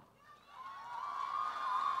Kalo.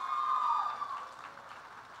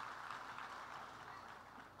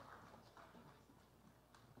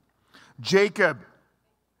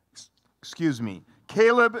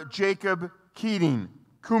 Caleb Jacob Keating,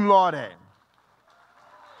 cum laude.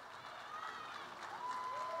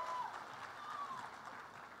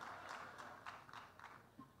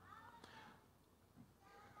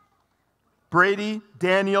 Brady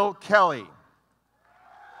Daniel Kelly.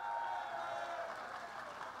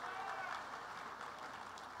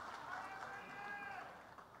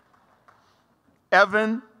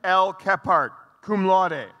 Evan L. Kephart, cum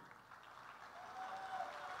laude.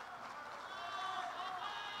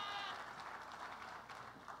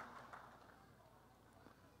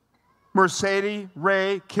 Mercedes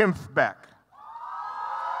Ray Kimpfbeck.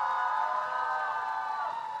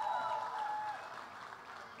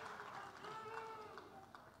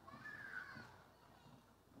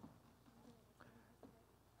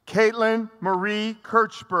 Caitlin Marie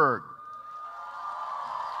Kirchberg.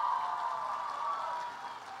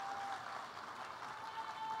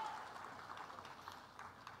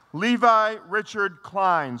 Levi Richard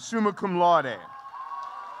Klein, summa cum laude.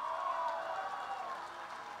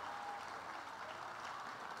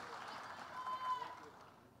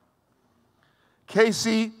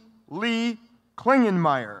 Casey Lee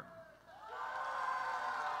Klingenmeyer.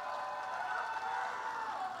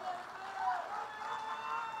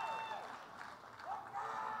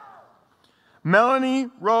 Melanie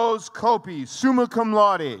Rose Copey, summa cum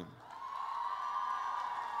laude.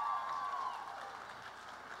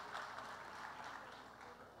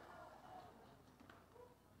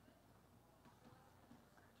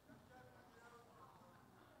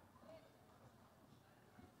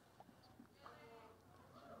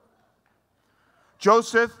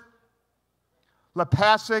 Joseph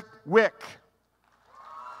Lapasic Wick.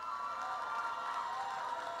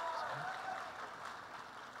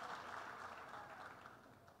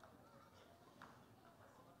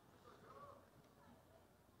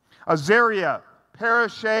 Azaria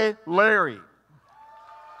Parachet Larry.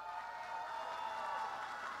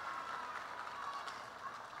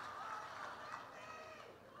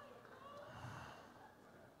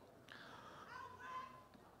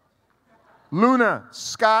 Luna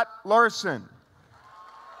Scott Larson.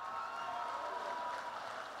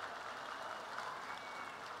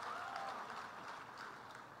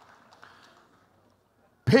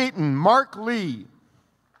 Peyton Mark Lee.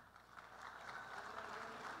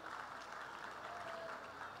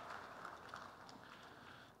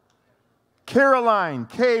 Caroline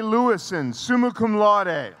K. Lewison, summa cum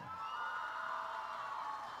laude.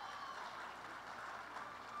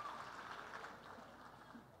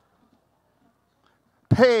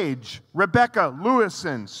 Paige Rebecca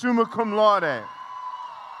Lewison, summa cum laude.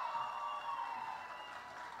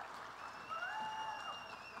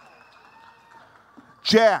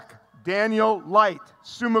 Jack Daniel Light,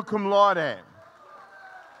 summa cum laude.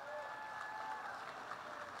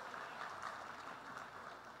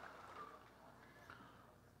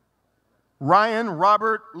 Ryan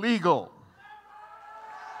Robert Legal.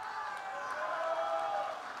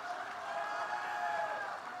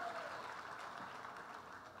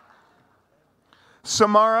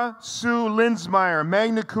 Samara Sue Linsmeyer,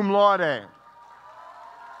 magna cum laude.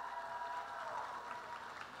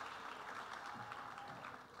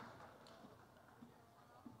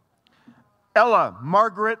 Ella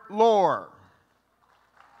Margaret Lohr.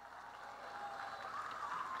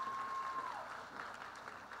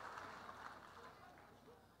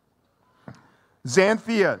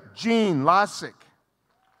 Xanthia Jean Losick.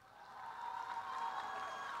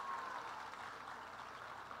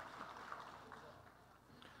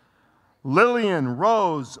 Lillian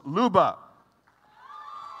Rose Luba.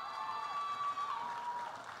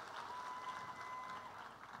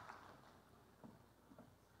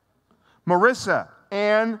 Marissa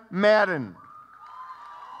Ann Madden.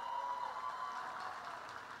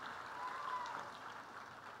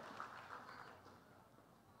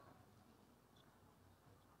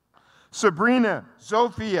 Sabrina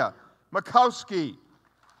Zofia Makowski.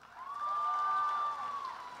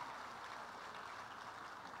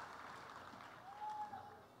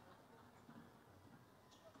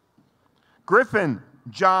 Griffin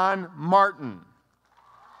John Martin.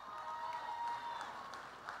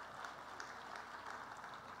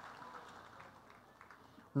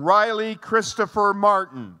 Riley Christopher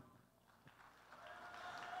Martin.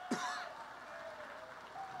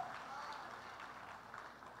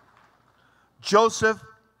 Joseph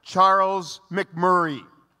Charles McMurray.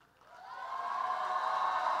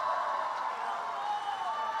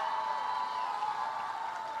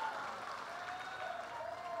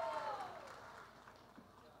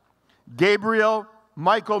 Gabriel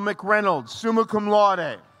Michael McReynolds, summa cum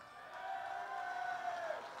laude.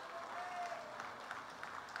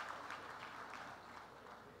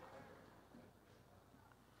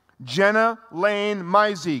 Jenna Lane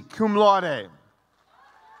Misey, cum laude.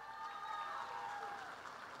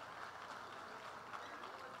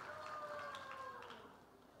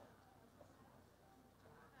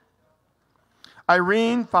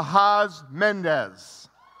 Irene Fahaz Mendez.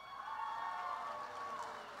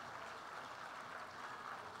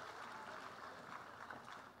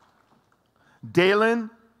 Dalen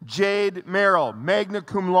Jade Merrill, magna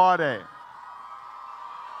cum laude.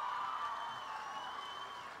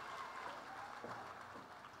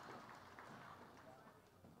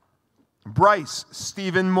 Bryce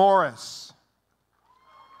Stephen Morris.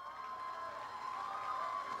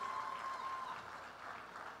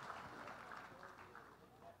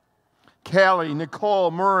 Callie Nicole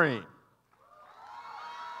Murray.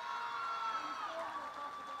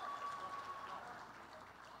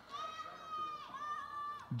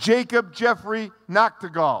 Jacob Jeffrey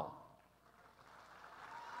Noctegal.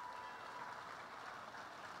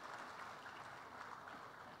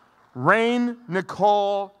 Rain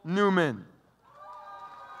Nicole Newman.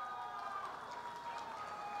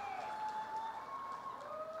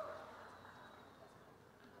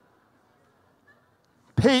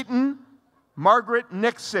 Peyton Margaret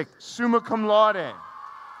Nixick, summa cum laude.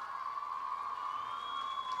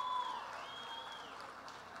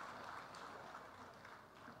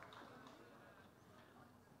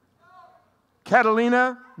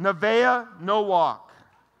 Catalina Nevea Nowak.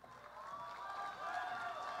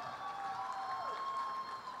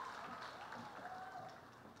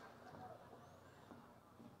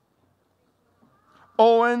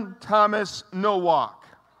 Owen Thomas Nowak.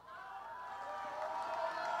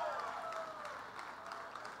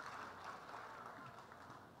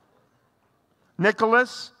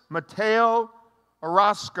 Nicholas Mateo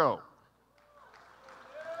Orozco.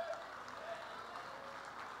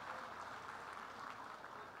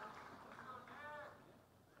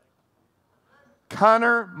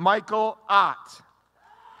 Connor Michael Ott.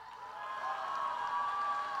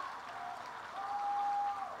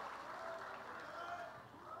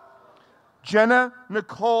 Jenna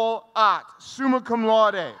Nicole Ott, summa cum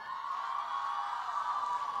laude.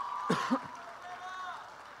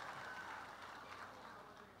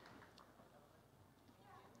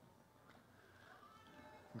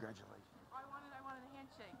 Congratulations. I wanted a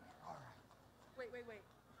handshake. All right. Wait.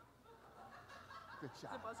 Good it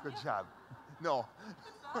job. buzzing Good you? job. No.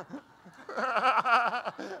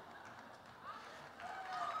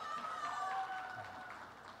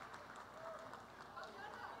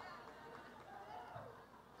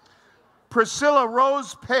 Priscilla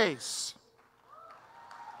Rose Pace.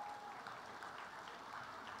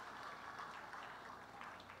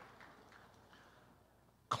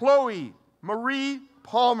 Chloe Marie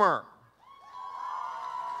Palmer.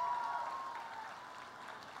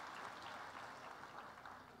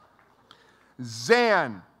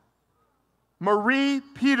 Zan Marie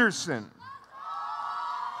Peterson.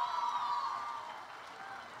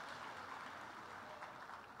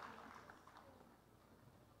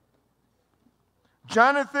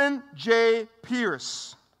 Jonathan J.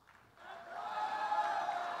 Pierce.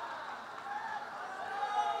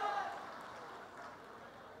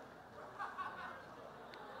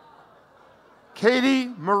 Katie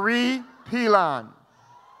Marie Pilon.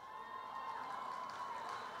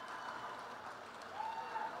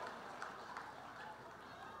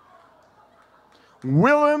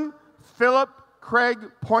 Willem Philip Craig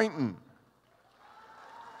Poynton.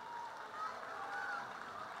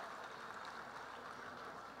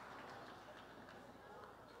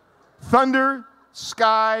 Thunder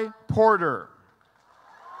Sky Porter.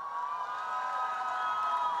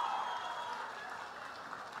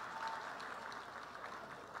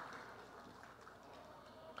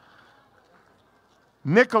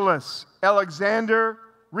 Nicholas Alexander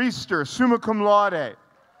Reister, summa cum laude.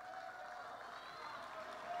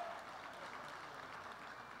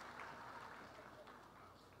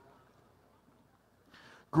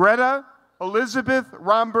 Greta Elizabeth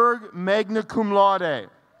Romberg, magna cum laude.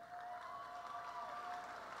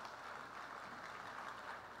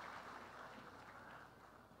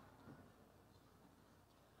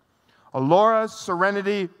 Alora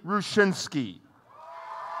Serenity Rushinsky.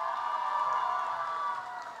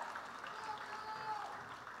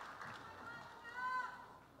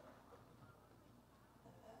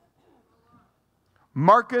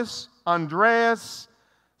 Marcus Andreas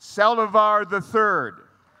Saldivar III.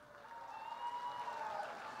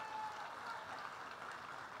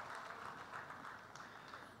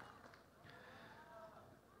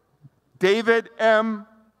 David M.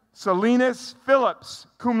 Salinas Phillips,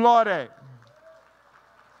 cum laude.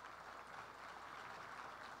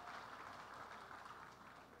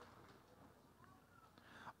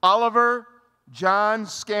 Oliver John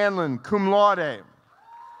Scanlon, cum laude.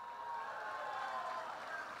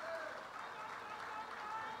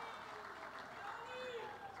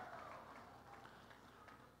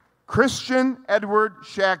 Christian Edward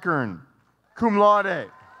Shackern, cum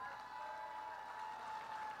laude.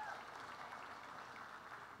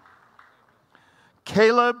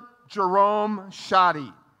 Caleb Jerome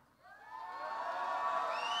Shoddy.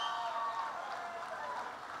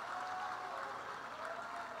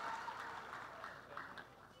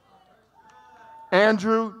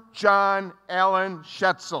 Andrew John Allen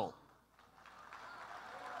Schetzel.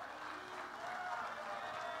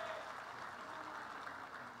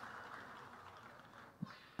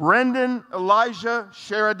 Brendan Elijah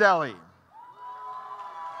Sheridelli.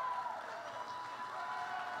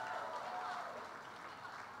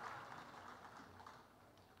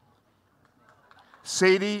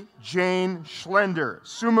 Sadie Jane Schlender,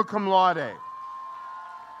 summa cum laude.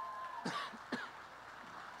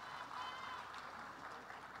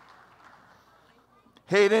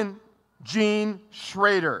 Hayden Jean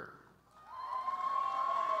Schrader.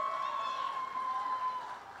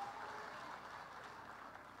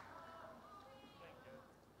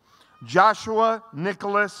 Joshua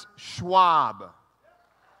Nicholas Schwab.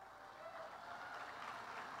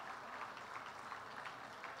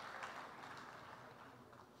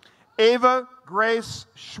 Ava Grace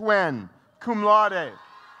Schwen, cum laude.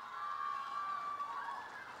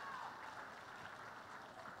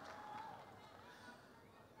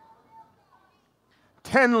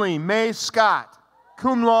 Kenley May Scott,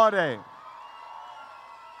 cum laude.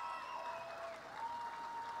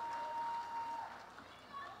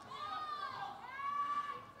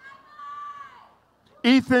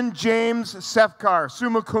 Ethan James Sefkar,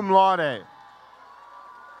 summa cum laude.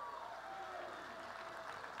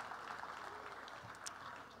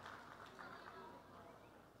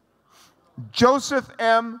 Joseph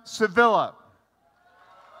M. Sevilla.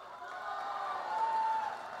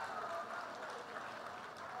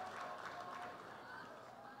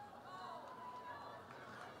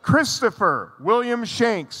 Christopher William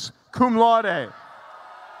Shanks, cum laude.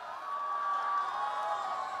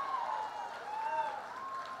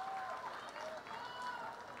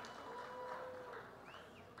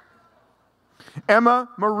 Emma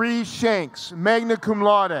Marie Shanks, magna cum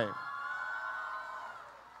laude.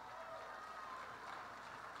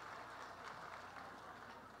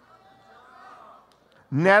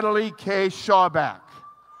 Natalie K. Shawback.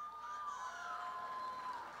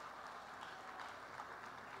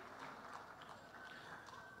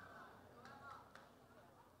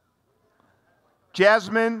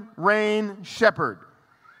 Jasmine Rain Shepard.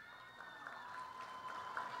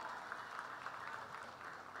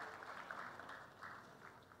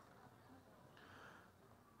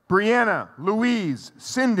 Brianna Louise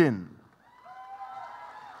Sinden.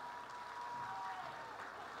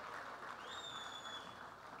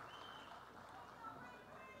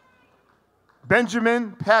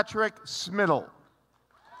 Benjamin Patrick Smittle.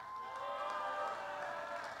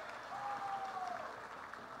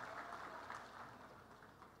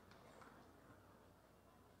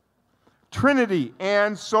 Trinity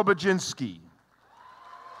Ann Soboginski.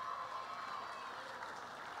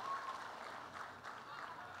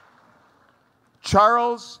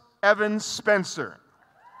 Charles Evans Spencer.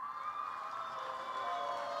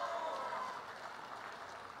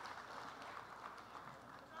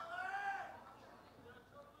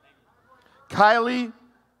 Kylie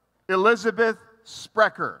Elizabeth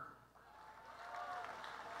Sprecher.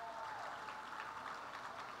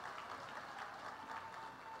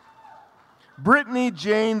 Brittany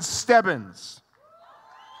Jane Stebbins.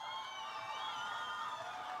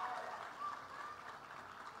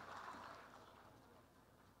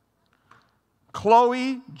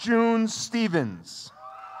 Chloe June Stevens.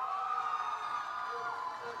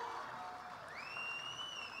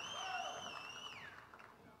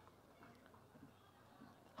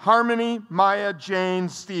 Harmony Maya Jane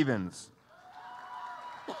Stevens.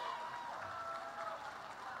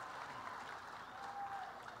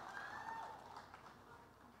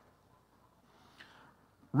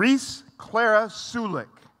 Reese Clara Sulik.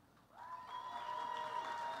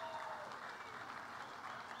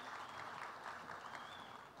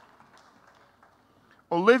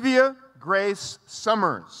 Olivia Grace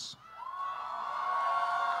Summers.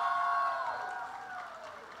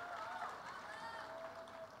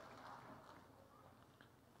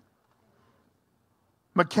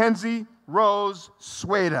 Mackenzie Rose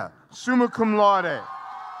Sueda, summa cum laude.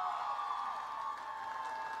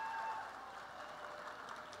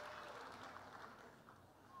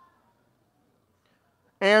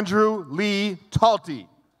 Andrew Lee Talty.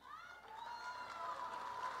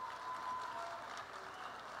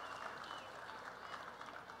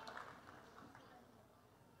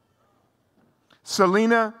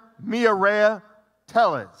 Selena Miarea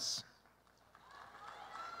Tellez.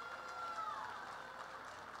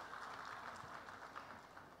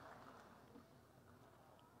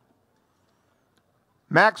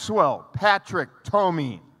 Maxwell Patrick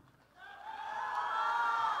Tomey.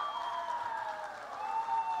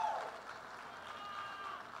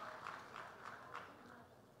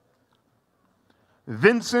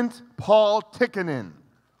 Vincent Paul Tikkanen.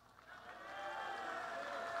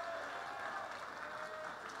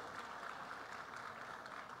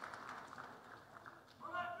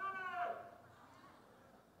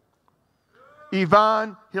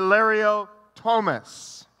 Yvonne Hilario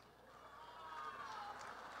Thomas.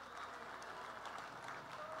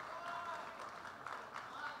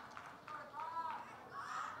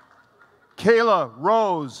 Kayla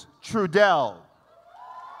Rose Trudell.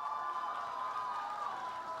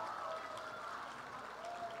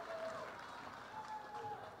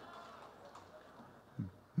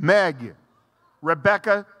 Meg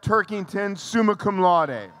Rebecca Turkington, summa cum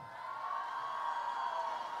laude.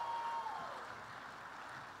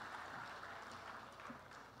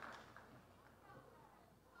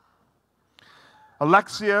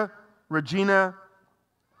 Alexia Regina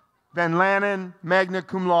Van Lannen, magna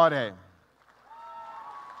cum laude.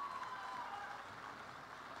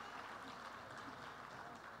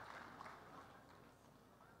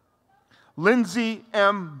 Lindsay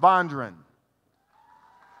M. Bondren.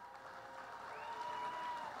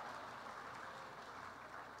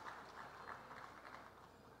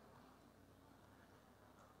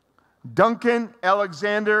 Duncan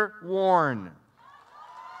Alexander Warren.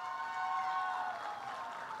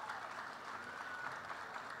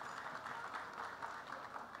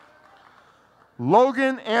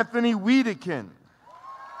 Logan Anthony Wiedekin.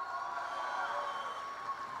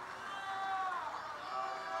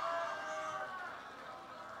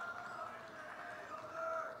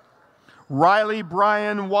 Riley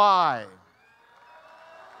Brian Y.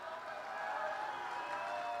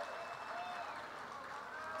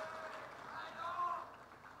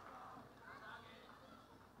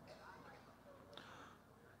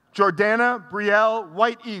 Jordana Brielle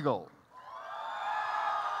White Eagle.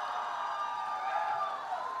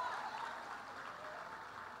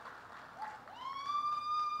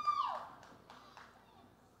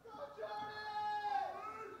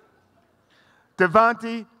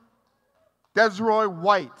 Devontae Desroy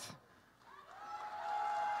White.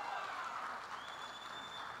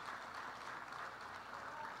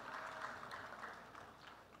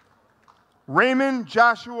 Raymond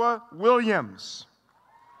Joshua Williams.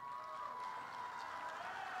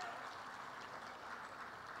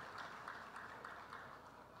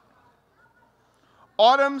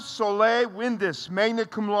 Autumn Soleil Windus, magna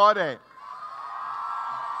cum laude.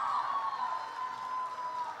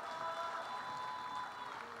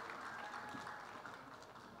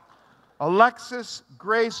 Alexis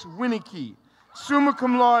Grace Winnicky, summa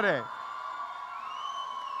cum laude.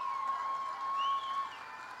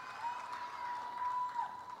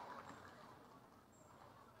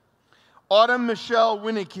 Autumn Michelle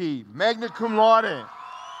Winnicky, magna cum laude.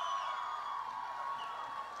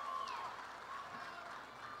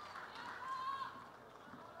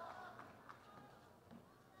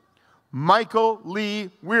 Michael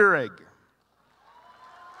Lee Wierig.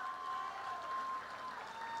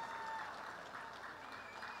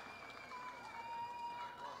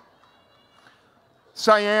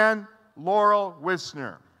 Cyan Laurel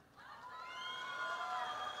Wisner.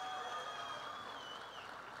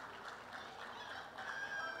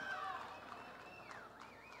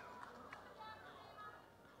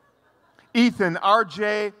 Ethan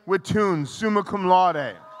R.J. Wittoon, summa cum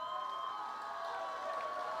laude.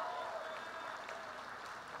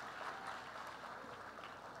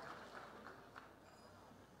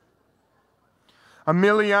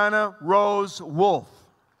 Emiliana Rose Wolf.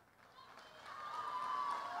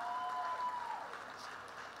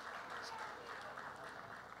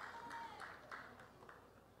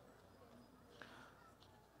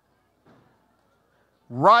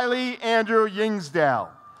 Riley Andrew Yingsdale.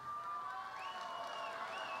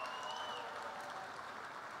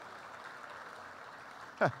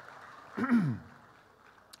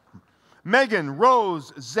 Megan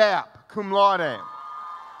Rose Zapp, cum laude.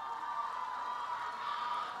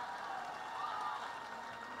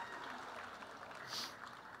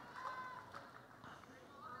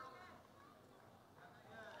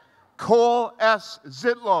 Cole S.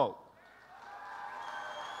 Zitlow.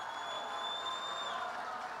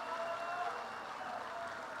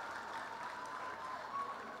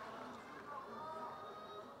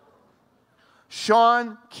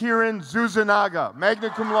 Sean Kieran Zuzanaga, magna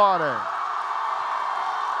cum laude.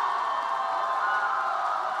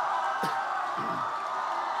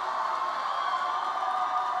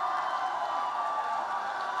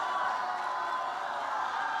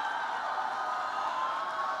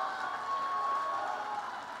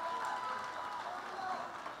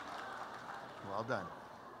 Well done.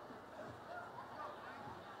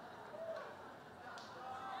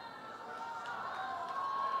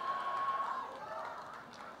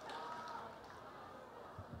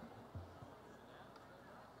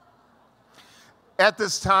 At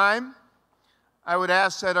this time, I would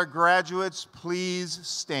ask that our graduates please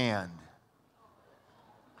stand.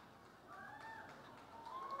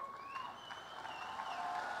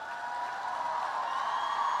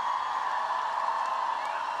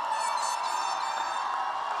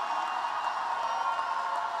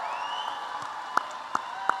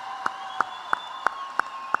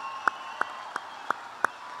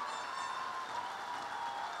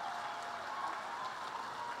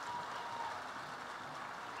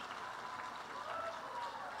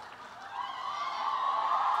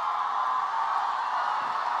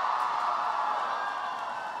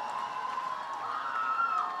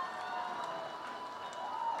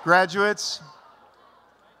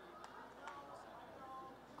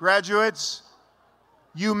 Graduates,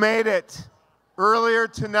 you made it. Earlier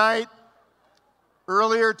tonight,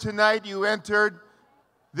 you entered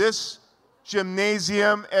this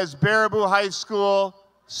gymnasium as Baraboo High School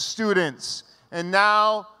students. And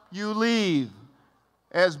now you leave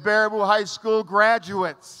as Baraboo High School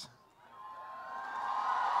graduates.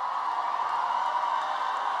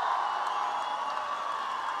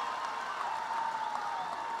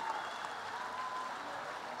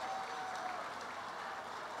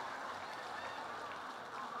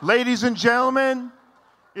 Ladies and gentlemen,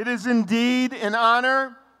 it is indeed an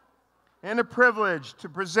honor and a privilege to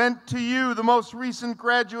present to you the most recent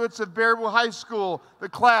graduates of Baraboo High School, the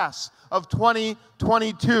class of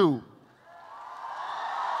 2022.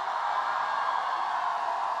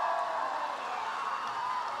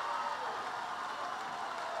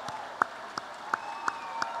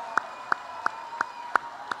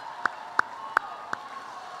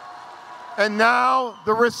 And now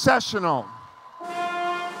the recessional.